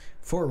 And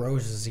Four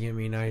Roses is going to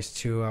be nice,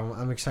 too.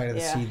 I'm excited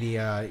to see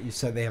you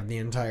said they have the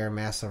entire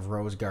massive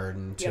rose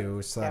garden, too.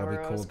 Yep. So that'll be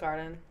cool. Rose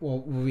garden. We'll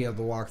be able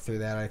to walk through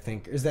that, I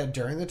think. Is that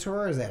during the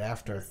tour or is that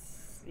after?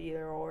 It's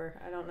either or.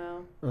 I don't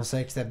know. I'll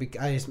say, cause it'd be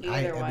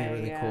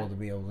really cool to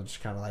be able to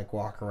just kind of like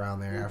walk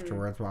around there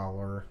afterwards while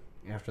we're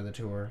after the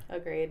tour.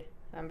 Agreed.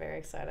 I'm very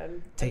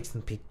excited. Take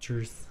some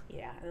pictures.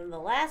 Yeah, and then the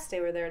last day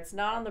we're there, it's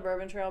not on the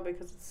Bourbon Trail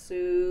because it's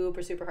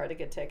super, super hard to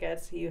get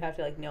tickets. You have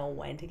to know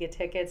when to get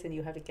tickets, and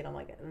you have to get them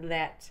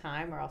that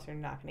time, or else you're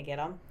not going to get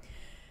them.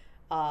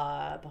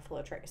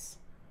 Buffalo Trace.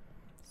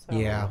 So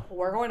yeah,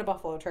 we're going to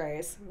Buffalo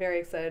Trace. Very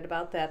excited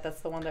about that.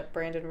 That's the one that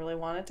Brandon really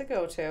wanted to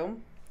go to.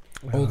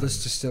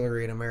 Oldest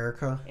distillery in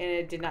America, and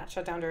it did not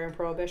shut down during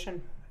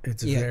Prohibition.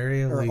 It's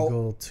very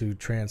illegal to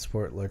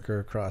transport liquor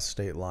across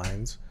state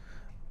lines.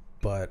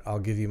 But I'll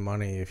give you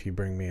money if you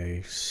bring me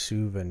a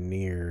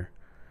souvenir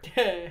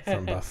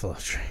from Buffalo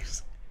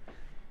Trace.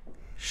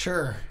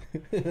 Sure.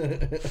 We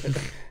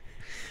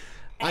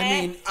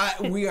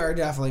are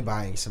definitely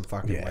buying some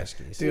fucking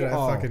whiskeys. Dude, I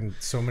fucking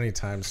so many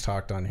times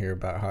talked on here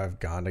about how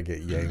I've gone to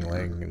get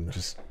Yangling and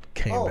just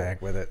came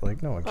back with it.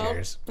 Like, no one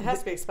cares. It has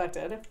to be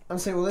expected. I'm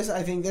saying,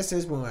 I think this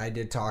is when I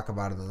did talk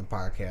about it on the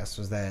podcast,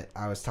 was that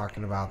I was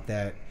talking about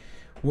that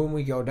when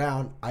we go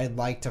down, I'd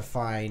like to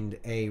find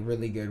a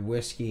really good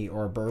whiskey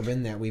or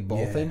bourbon that we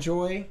both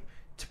enjoy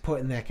to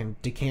put in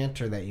that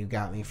decanter that you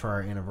got me for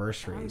our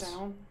anniversaries. I'm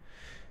down.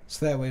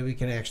 So that way we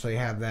can actually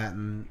have that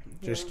and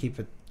just keep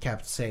it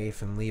kept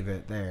safe and leave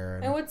it there.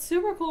 And what's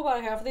super cool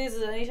about half of these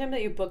is anytime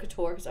that you book a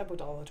tour, because I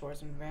booked all the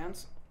tours in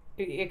advance,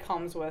 it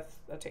comes with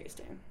a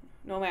tasting,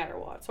 no matter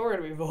what. So we're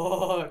going to be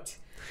booked.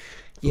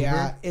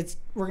 Yeah,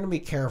 we're going to be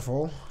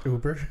careful.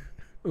 Uber.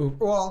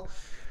 Well,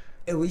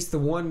 at least the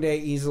one day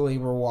easily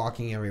we're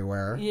walking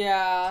everywhere.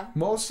 Yeah.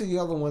 Most of the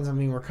other ones,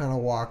 we're kind of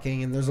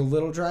walking, and there's a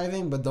little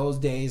driving, but those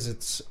days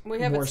it's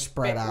more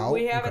spread out.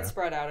 We have it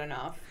spread out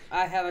enough.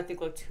 I have, I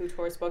think, 2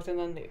 tours booked, and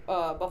then the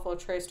Buffalo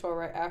Trace tour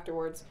right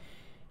afterwards.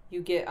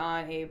 You get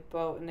on a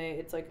boat, and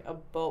it's like a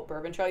boat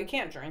bourbon trail. You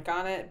can't drink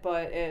on it,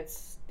 but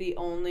it's the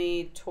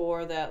only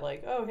tour that,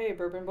 oh, hey,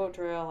 bourbon boat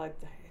trail. I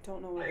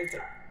don't know what it's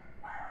like.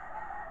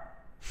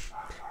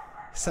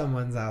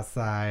 Someone's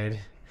outside.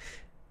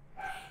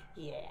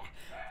 Yeah.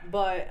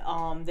 But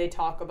they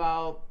talk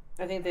about,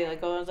 I think they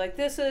go,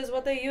 this is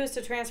what they use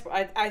to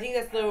transport. I think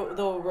that's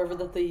the river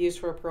that they use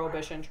for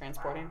Prohibition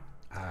transporting.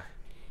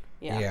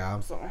 Yeah.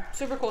 So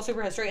super cool,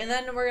 super history. And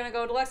then we're going to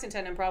go to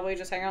Lexington and probably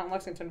just hang out in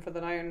Lexington for the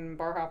night and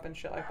bar hop and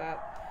shit like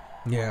that.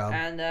 Yeah.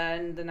 And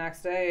then the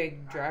next day,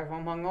 drive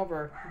home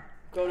hungover.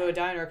 Go to a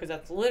diner, because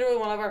that's literally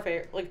one of our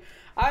favorite.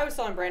 I was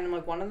telling Brandon,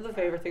 one of the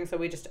favorite things that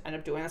we just end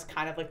up doing, that's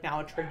kind of now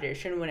a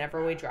tradition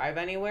whenever we drive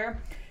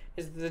anywhere,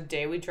 is the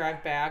day we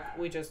drive back,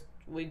 we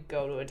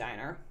go to a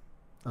diner.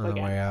 On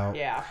the way out.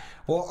 Yeah.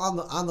 Well,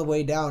 on the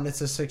way down,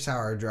 it's a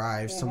 6-hour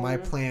drive, so my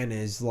plan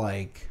is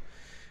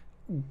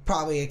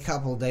probably a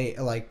couple days,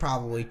 like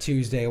probably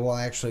Tuesday, we'll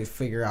actually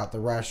figure out the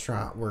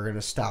restaurant we're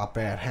gonna stop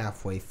at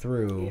halfway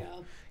through,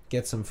 Yeah.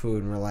 get some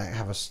food, and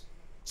have a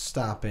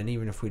stop in,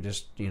 even if we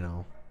just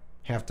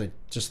have to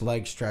just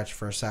leg stretch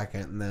for a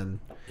second and then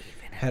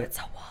head It's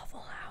a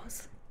Waffle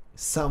House.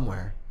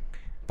 somewhere.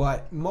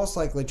 But most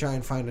likely try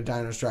and find a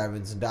Diners,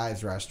 Drive-Ins, and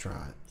Dives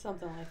restaurant,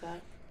 Something like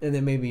that. and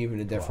then maybe even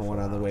a different one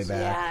on the way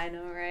back. Yeah, I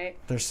know, right?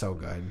 They're so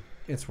good.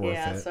 It's worth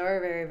Yeah, it. so we're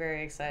very,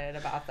 very excited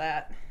about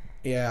that.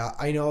 Yeah,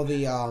 I know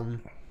the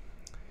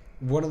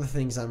one of the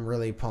things I'm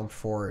really pumped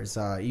for is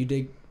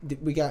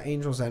we got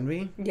Angel's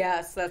Envy.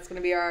 Yes, that's going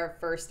to be our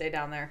first day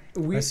down there.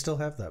 I still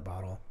have that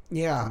bottle.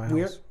 Yeah, in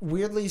my house.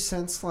 weirdly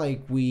since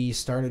like we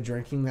started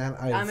drinking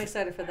that, I'm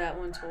excited for that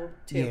one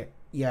too.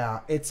 Yeah,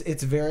 it's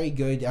very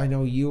good. I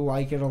know you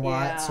like it a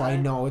lot, so I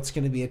Yeah. know it's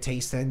going to be a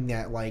tasting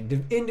that like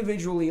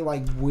individually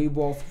like we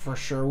both for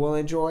sure will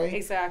enjoy.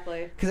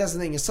 Exactly. Because that's the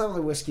thing is some of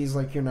the whiskeys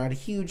like you're not a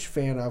huge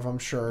fan of, I'm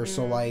sure.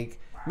 So like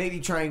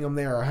maybe trying them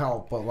there will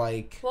help, but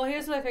like Well,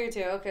 here's what I figured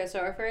too. Okay, so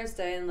our first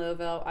day in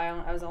Louisville,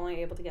 I was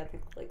only able to get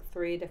like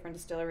 3 different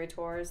distillery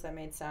tours that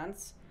made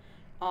sense.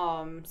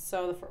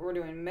 So we're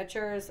doing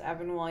Mitchers,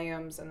 Evan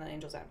Williams, and then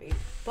Angel's Envy.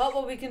 But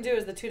what we can do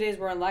is the 2 days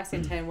we're in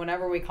Lexington,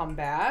 whenever we come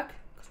back,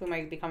 because we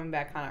might be coming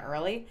back kind of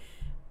early,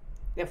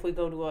 if we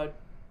go to a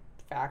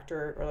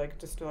factor or like a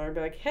distillery, be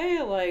like,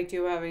 hey, like, do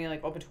you have any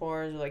like open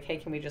tours? Or like, hey,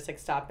 can we just like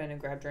stop in and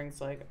grab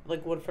drinks like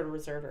Woodford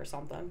Reserve or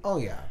something? oh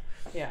yeah.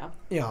 Yeah.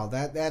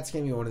 That's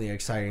gonna be one of the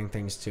exciting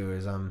things too.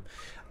 Is I'm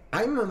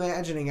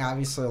imagining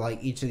obviously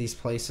like each of these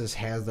places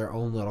has their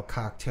own little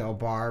cocktail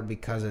bar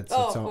because it's its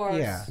Oh, of own. course.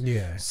 Yeah.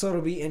 Yeah. So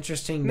it'll be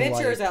interesting.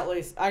 Mitchers to, like, at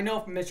least. I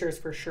know Mitchers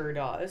for sure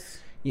does.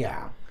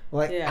 yeah.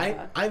 Like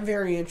Yeah. I'm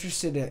very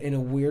interested in a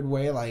weird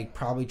way. Like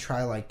probably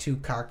try like 2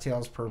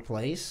 cocktails per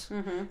place.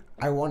 Mm-hmm.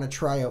 I want to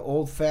try an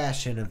old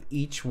fashioned of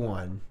each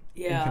one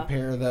Yeah. and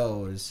compare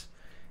those,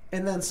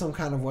 and then some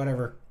kind of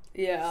whatever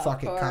Yeah.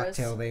 fuck it of course.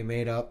 cocktail they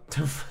made up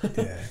to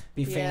Yeah.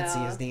 be fancy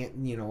Yeah.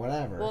 as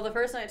whatever. Well, the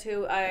first night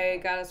too, I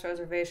got us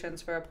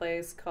reservations for a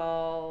place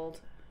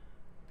called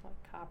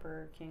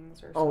Copper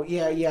Kings or something.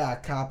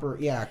 copper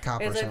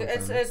It's like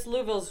something. it's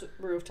Louisville's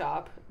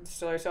rooftop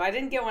distillery. So I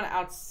didn't get one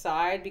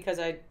outside because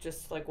I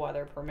just like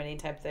weather permitting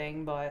type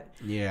thing, but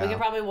yeah. we can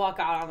probably walk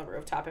out on the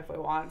rooftop if we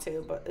want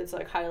to. But it's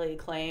like highly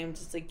acclaimed.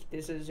 It's like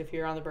this is if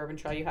you're on the Bourbon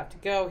Trail, you have to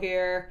go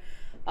here.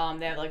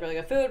 They have like really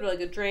good food, really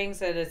good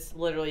drinks, and it's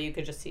literally you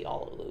could just see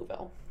all of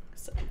Louisville.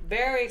 So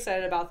very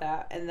excited about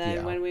that. And then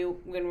Yeah. when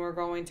we're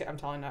going to, I'm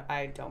telling you,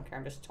 I don't care.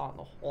 I'm just telling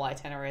the whole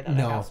itinerary that I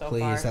No, have so please.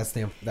 far. That's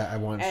that I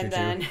want you And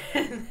then,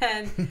 and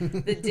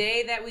then the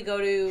day that we go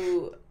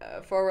to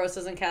Four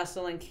Roses and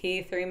Castle and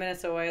Key, 3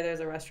 minutes away, there's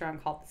a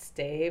restaurant called The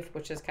Stave,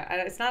 which is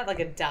kind of, it's not like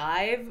a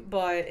dive,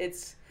 but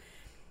it's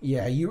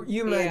Yeah, you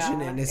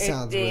mentioned it, and it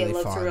sounds really it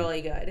looks fun.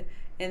 really good.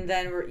 And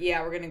then we're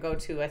gonna go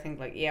to we're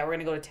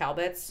gonna go to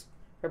Talbot's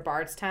or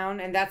Bardstown,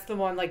 and that's the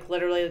one like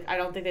literally I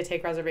don't think they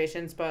take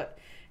reservations, but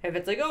if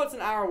it's like it's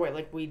an hour away,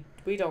 like we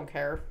don't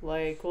care,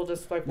 like we'll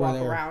just like walk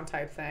there. around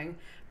type thing.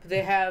 But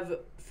they have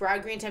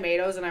fried green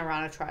tomatoes, and I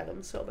want to try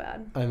them so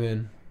bad. I'm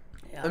in.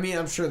 Yeah. I mean,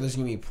 I'm sure there's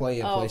gonna be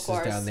plenty of Oh, of places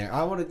course. down there.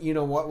 I want to, you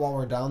know what? While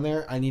we're down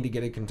there, I need to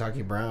get a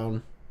Kentucky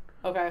Brown.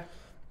 Okay.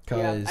 Cause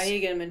Yeah, I need to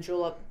get them in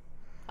julep.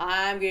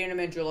 I'm getting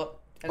them in julep,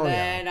 and Oh, yeah.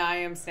 then I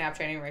am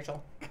Snapchatting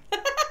Rachel.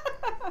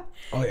 oh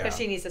yeah, Because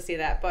she needs to see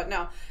that. But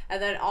no.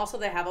 And then also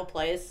they have a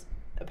place,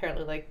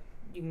 apparently, like,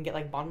 you can get,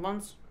 like,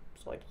 bonbons.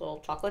 So, like, little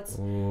chocolates.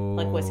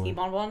 Like whiskey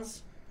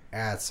bonbons.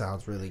 that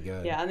sounds really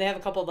good. Yeah, and they have a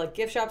couple of, like,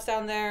 gift shops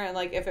down there. And,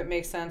 like, if it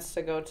makes sense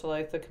to go to,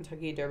 like, the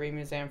Kentucky Derby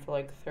Museum for,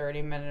 like,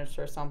 30 minutes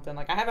or something.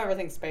 Like, I have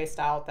everything spaced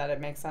out that it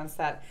makes sense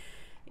that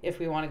if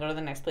we want to go to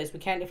the next place, we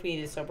can. If we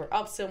need to sober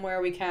up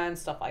somewhere, we can.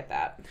 Stuff like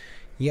that.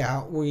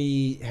 Yeah,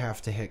 we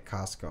have to hit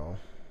Costco.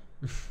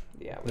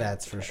 Yeah.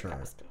 That's for sure.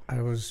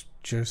 I was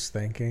just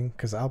thinking,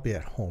 because I'll be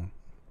at home.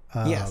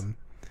 Yes.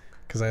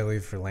 Because I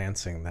leave for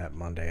Lansing that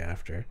Monday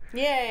after.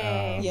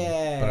 Yay!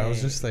 Yay. But I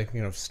was just thinking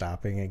of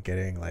stopping and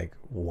getting like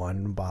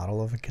 1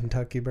 bottle of a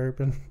Kentucky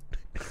bourbon.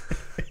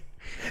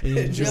 And You'll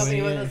enjoying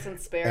be with it. us in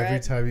spirit. Every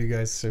time you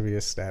guys send me a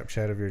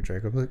Snapchat of your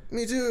drink, I'm like,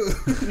 me too.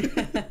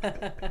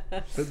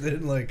 But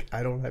then, like,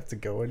 I don't have to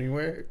go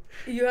anywhere.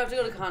 You have to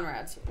go to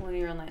Conrad's when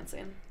you're in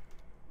Lansing.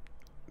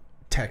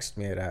 Text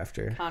me it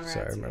after. Conrad's,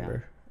 so I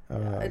remember.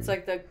 It's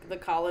like the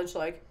college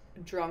like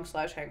drunk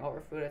 /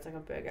 hangover food. It's like a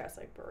big ass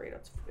like burrito,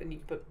 and you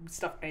can put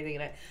stuff anything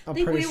in it. I'm I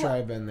think pretty we sure went-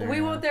 I've been there. We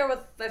yeah. went there with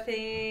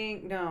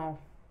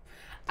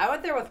I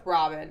went there with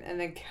Robin, and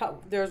then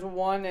there's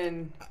one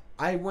in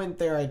I went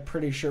there. I'm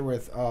pretty sure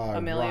with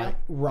Amelia?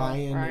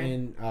 Ryan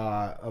Ryan.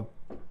 and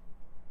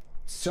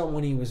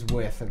someone he was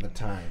with at the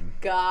time.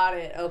 Got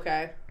it.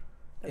 Okay.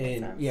 That makes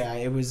And sense. yeah,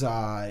 it was.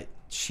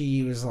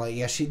 She was like,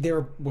 yeah, she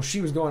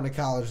was going to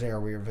college there.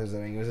 We were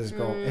visiting. It was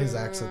his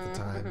ex at the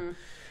time. Mm-hmm.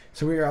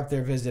 So we were up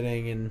there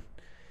visiting, and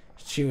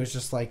she was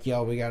just like,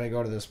 "Yo, we got to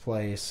go to this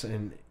place,"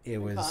 and it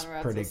was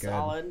Conrad's pretty is good.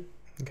 solid.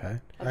 Okay.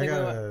 I I think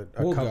got a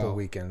We'll couple go.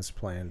 weekends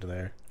planned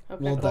there.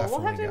 Okay, We'll cool. definitely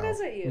We'll have to go.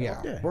 visit you.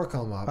 Yeah, Yeah. we'll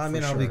come up. I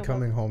mean, for I'll sure. be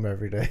coming home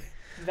every day.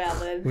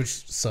 Valid.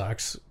 which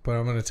sucks. But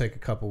I'm gonna take a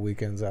couple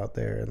weekends out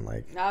there and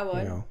like, I would.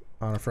 you know,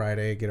 on a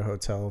Friday, get a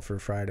hotel for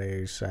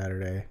Friday,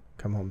 Saturday,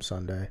 come home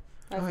Sunday.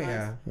 That's Oh nice.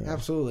 yeah, Yeah.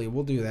 absolutely.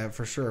 We'll do that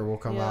for sure. We'll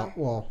come Yeah. out.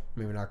 Well,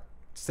 maybe not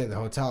stay at the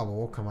hotel, but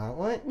we'll come out.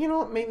 What? You know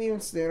what? Maybe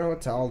even stay at a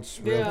hotel. It's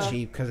real Yeah.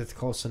 cheap because it's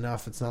close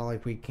enough. It's not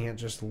like we can't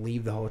just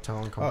leave the hotel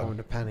and come Oh. home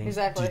to Penny.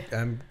 Exactly.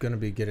 I'm gonna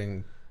be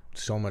getting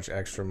so much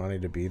extra money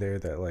to be there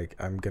that like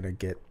I'm gonna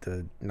get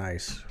the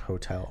nice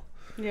hotel.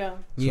 Yeah. So,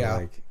 Yeah.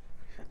 Like,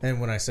 and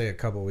when I say a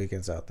couple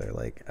weekends out there,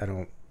 like I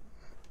don't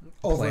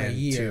Over a plan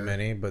year. too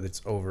many, but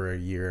it's over a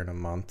year and a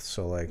month.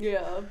 So like,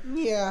 Yeah.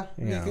 Yeah,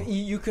 Yeah.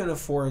 you can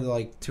afford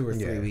like 2 or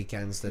 3 Yeah.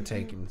 weekends to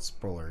take and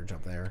splurge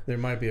up there. there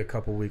might be a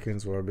couple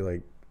weekends where I'll be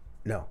like,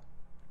 no.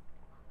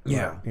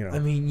 Yeah, you know. I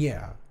mean,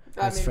 yeah,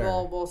 I that's mean, fair.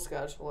 we'll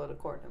schedule it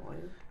accordingly.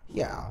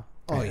 Yeah.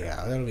 Oh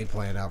yeah, that'll be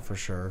planned out for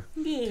sure.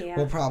 Yeah.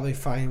 We'll probably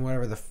find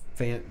whatever the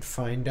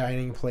fine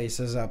dining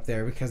places up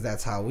there because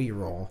that's how we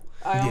roll.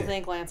 I don't Yeah.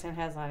 think Lansing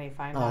has any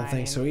fine I don't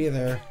think so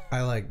either.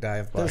 I like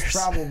dive bars. There's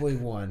probably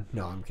one.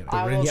 No, I'm kidding.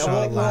 I will Yeah,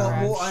 try we'll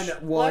Lounge. end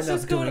we'll Let's end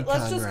just up go. To, doing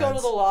let's just go to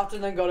Conrad's. the loft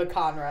and then go to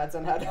Conrad's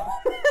and head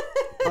home.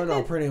 Oh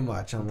no, pretty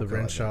much. I'm The good with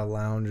Renshaw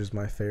Lounge is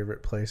my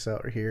favorite place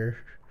out here.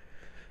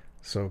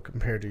 So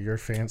compared to your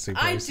fancy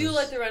I places, do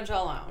like the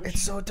Renshaw Lounge.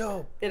 It's so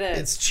dope. It is.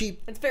 It's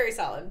cheap. It's very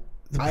solid.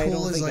 The I pool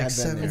don't is think like I've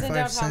been there. It's in 75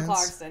 downtown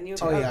cents. Clarkston. You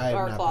Oh, yeah, I have or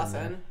not been Clawson.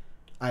 there.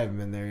 I haven't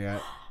been there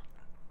yet.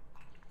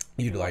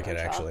 You'd like it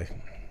Renshaw. actually.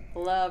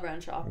 Love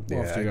Renshaw.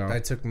 We'll have to go. I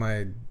took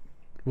my.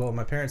 Well,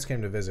 my parents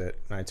came to visit,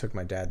 and I took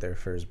my dad there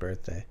for his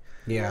birthday.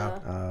 Yeah,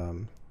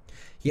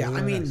 Yeah, I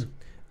really mean, nice.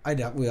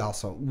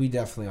 we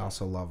definitely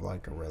also love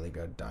like a really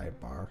good dive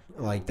bar.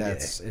 Like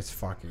it's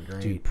fucking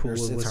great. Dude, pool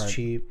It's was hard-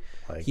 cheap.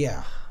 Like,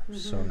 Yeah,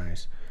 so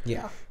nice.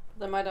 yeah.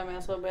 Then my dumb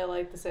ass would be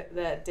like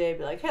that day,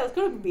 be like, "Hey, let's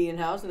go to the meeting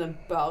house," and then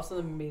bounce on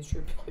the main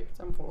street. Be like,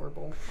 I'm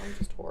horrible. I'm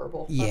just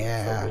horrible.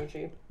 Yeah. I'm so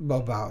bougie.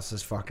 Bobaus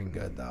is fucking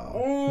good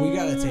though. We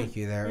gotta take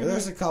you there.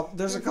 There's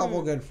a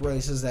couple good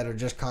places that are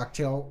just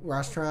cocktail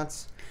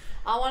restaurants.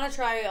 I want to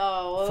try.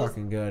 What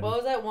Fucking good.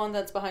 was that one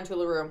that's behind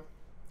Tula Room?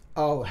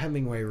 Oh,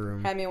 Hemingway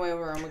Room. Hemingway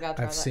Room. We got to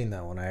try I've that. seen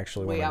that one. I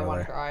actually want Wait, to I go want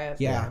there. to try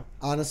it. Yeah,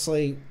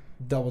 honestly,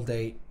 double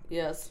date.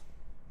 Yes.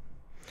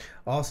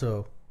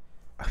 Also,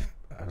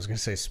 I was gonna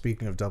say,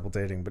 speaking of double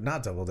dating, but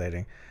not double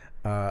dating.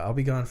 I'll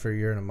be gone for a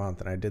year and a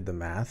month, and I did the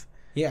math.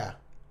 Yeah,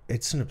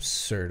 It's an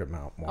absurd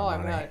amount more Oh, I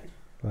money. bet.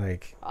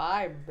 Like,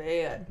 I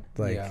bet.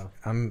 Yeah.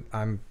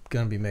 I'm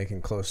gonna be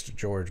making close to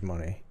George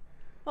money.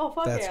 Oh,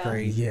 fuck That's yeah.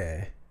 great.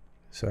 Yeah.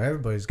 So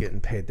everybody's getting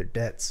paid their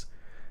debts.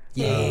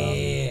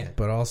 yeah.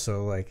 But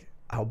also, like,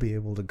 I'll be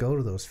able to go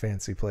to those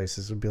fancy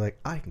places and be like,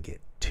 I can get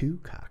 2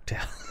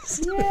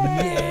 cocktails.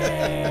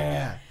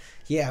 Yeah.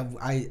 Yeah,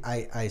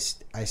 I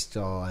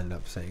still end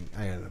up saying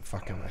I end up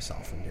fucking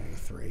myself and getting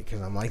 3 because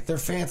I'm like they're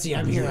fancy.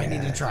 I'm here. I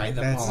need to try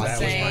them all. That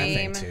was my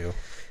Same. thing too.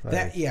 Like,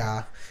 That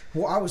yeah.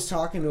 Well, I was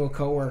talking to a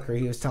coworker.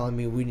 He was telling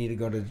me we need to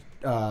go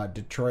to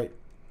Detroit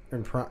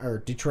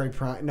or Detroit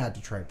Prime, not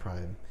Detroit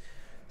Prime,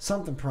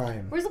 something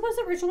Prime. Where's the place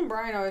that Rachel and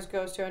Brian always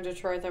goes to in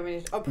Detroit? That we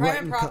need. Oh, Prime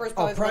and Proper is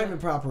probably. Prime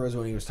and Proper is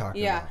what he was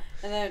talking Yeah, about.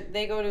 and then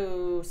they go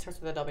to starts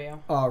with a W.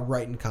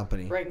 Wright and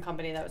Company. Right and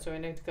Company. That was what we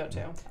need to go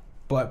to.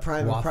 But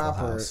Prime Waffle and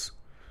Proper. House.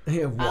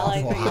 Yeah, I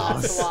like Waffle the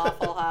House.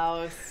 Waffle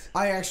House.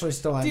 I actually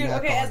still end Dude, up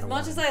okay, going as to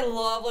much one. as I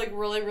love like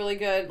really, really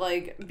good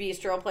like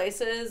bistro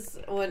places,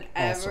 whenever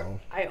Also.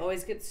 I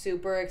always get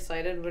super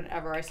excited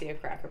whenever I see a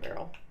Cracker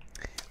Barrel.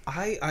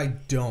 I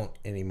don't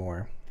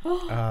anymore.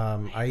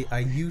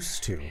 I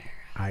used to.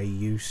 I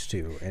used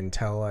to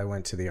until I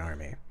went to the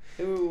army.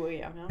 Ooh,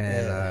 yeah. No.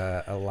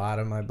 And a lot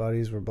of my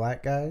buddies were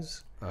black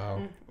guys.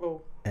 Oh,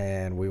 Oh,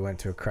 And we went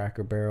to a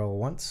Cracker Barrel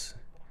once.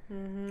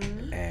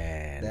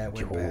 And That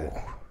went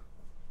bad.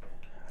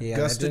 yeah.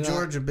 Augusta, that did not-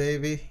 Georgia,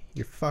 baby.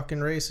 You're fucking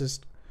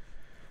racist.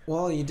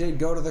 Well, you did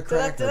go to the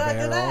Cracker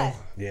Barrel.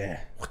 Yeah.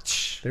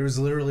 There was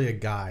literally a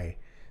guy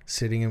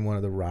sitting in one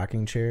of the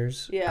rocking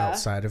chairs Yeah.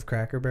 outside of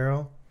Cracker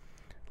Barrel.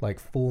 Like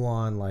full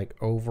on like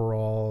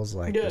overalls,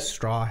 like Yeah. the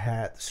straw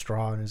hat, the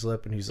straw on his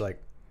lip, and he's like,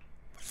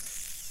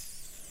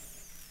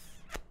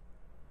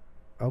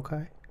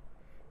 okay.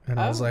 And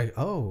I was Oh. like,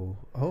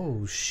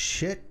 oh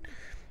shit.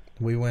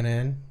 We went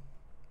in.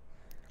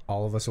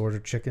 All of us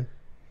ordered chicken.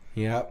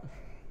 Yep.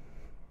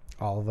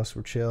 All of us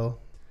were chill.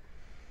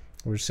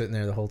 We were sitting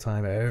there the whole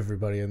time.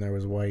 Everybody in there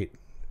was white.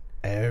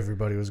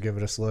 Everybody was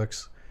giving us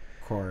looks.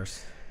 Of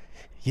course.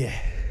 Yeah.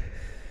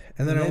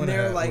 And then I went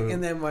they're out- like,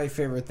 and then my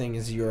favorite thing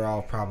is you're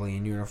all probably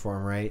in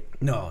uniform, right?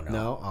 no,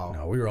 No? Oh.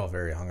 no. We were all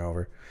very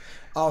hungover.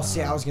 Oh,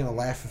 see, I was gonna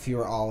laugh if you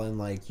were all in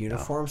like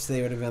uniforms.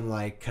 They would have been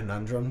like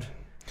conundrumed.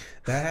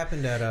 That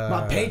happened at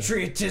My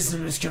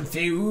patriotism is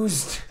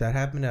confused. That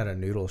happened at a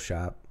noodle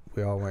shop.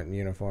 We all went in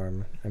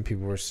uniform, and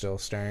people were still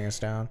staring us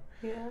down.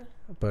 yeah.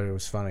 But it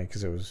was funny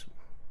because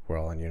we're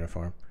all in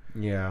uniform.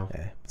 Yeah.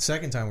 Yeah.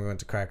 Second time we went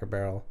to Cracker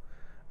Barrel,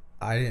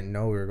 I didn't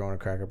know we were going to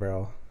Cracker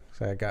Barrel.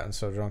 So I had gotten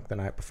so drunk the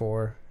night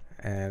before,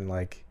 and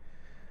like,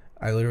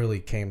 I literally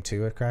came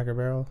to at Cracker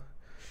Barrel,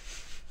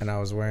 and I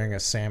was wearing a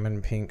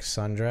salmon pink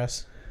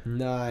sundress.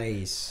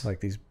 Nice. like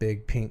these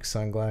big pink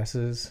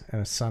sunglasses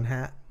and a sun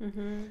hat. Mm-hmm.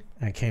 And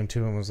I came to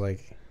him and was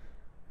like,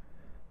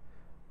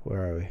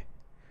 "Where are we?"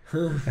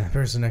 And the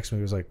person next to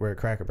me was like, "We're at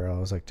Cracker Barrel." I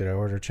was like, "Did I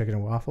order chicken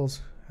and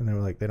waffles?" And they were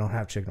like, "They don't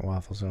have chicken and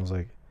waffles." And I was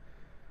like,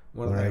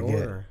 What did I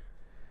order?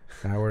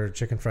 And I ordered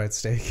chicken fried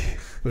steak.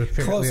 But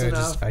apparently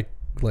Close I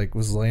like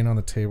was laying on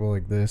the table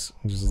like this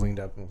and just leaned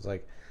up and was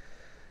like,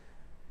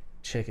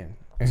 "Chicken."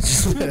 And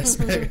just let us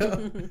back up.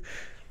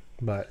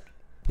 But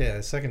yeah,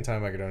 the second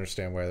time I could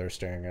understand why they were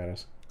staring at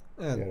us.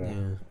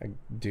 A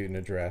dude in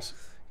a dress.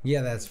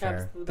 Yeah, that's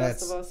fair. The That's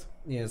best of us.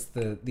 yeah, it's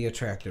the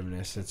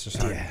attractiveness. It's just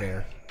hard to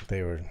bear.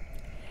 They were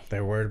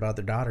worried about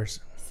their daughters.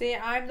 See,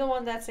 I'm the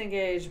one that's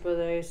engaged, but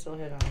they still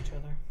hit on each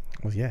other.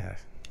 Well, yeah.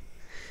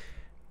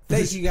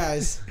 Thank you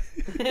guys.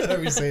 Are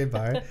we saying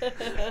bye?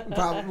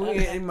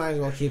 Probably we might as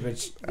well keep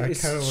it. I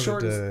kind of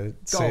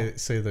wanted to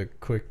say the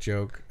quick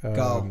joke.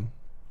 Go.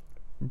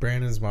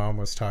 Brandon's mom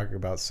was talking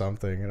about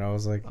something, and I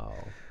was like, Oh.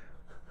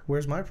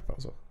 "Where's my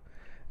proposal?"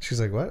 She's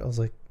like, "What?" I was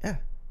like, "Yeah,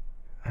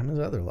 I'm his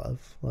other love.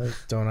 Like,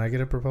 don't I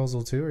get a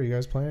proposal too? Are you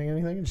guys planning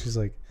anything?" And she's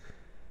like,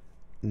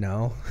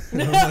 "No."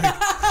 And I'm like,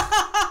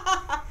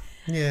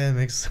 yeah, it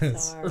makes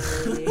sense.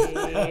 Sorry.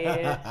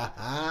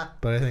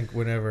 But I think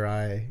whenever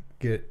I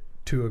get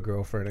to a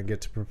girlfriend and get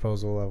to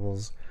proposal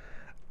levels,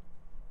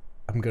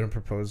 I'm gonna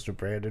propose to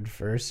Brandon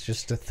first,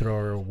 just to throw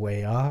her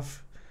way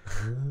off.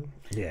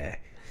 Yeah.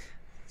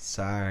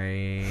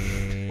 Sorry.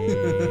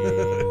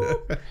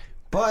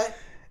 But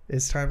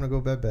It's time to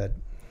go bed.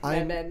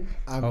 Batman.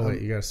 Oh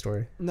wait, you got a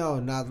story? No,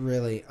 not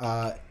really.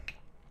 To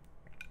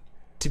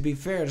be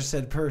fair to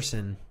said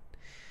person,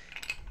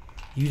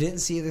 you didn't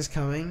see this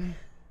coming.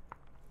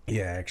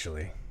 Yeah,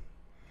 actually.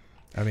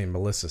 I mean,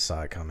 Melissa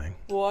saw it coming.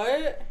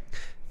 What?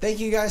 Thank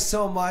you guys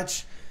so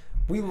much.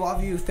 We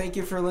love you. Thank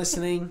you for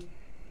listening.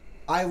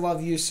 I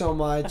love you so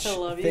much. I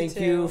love you Thank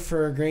too. you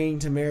for agreeing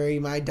to marry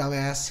my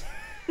dumbass.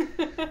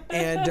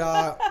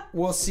 And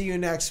we'll see you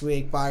next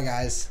week. Bye,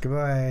 guys.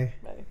 Goodbye.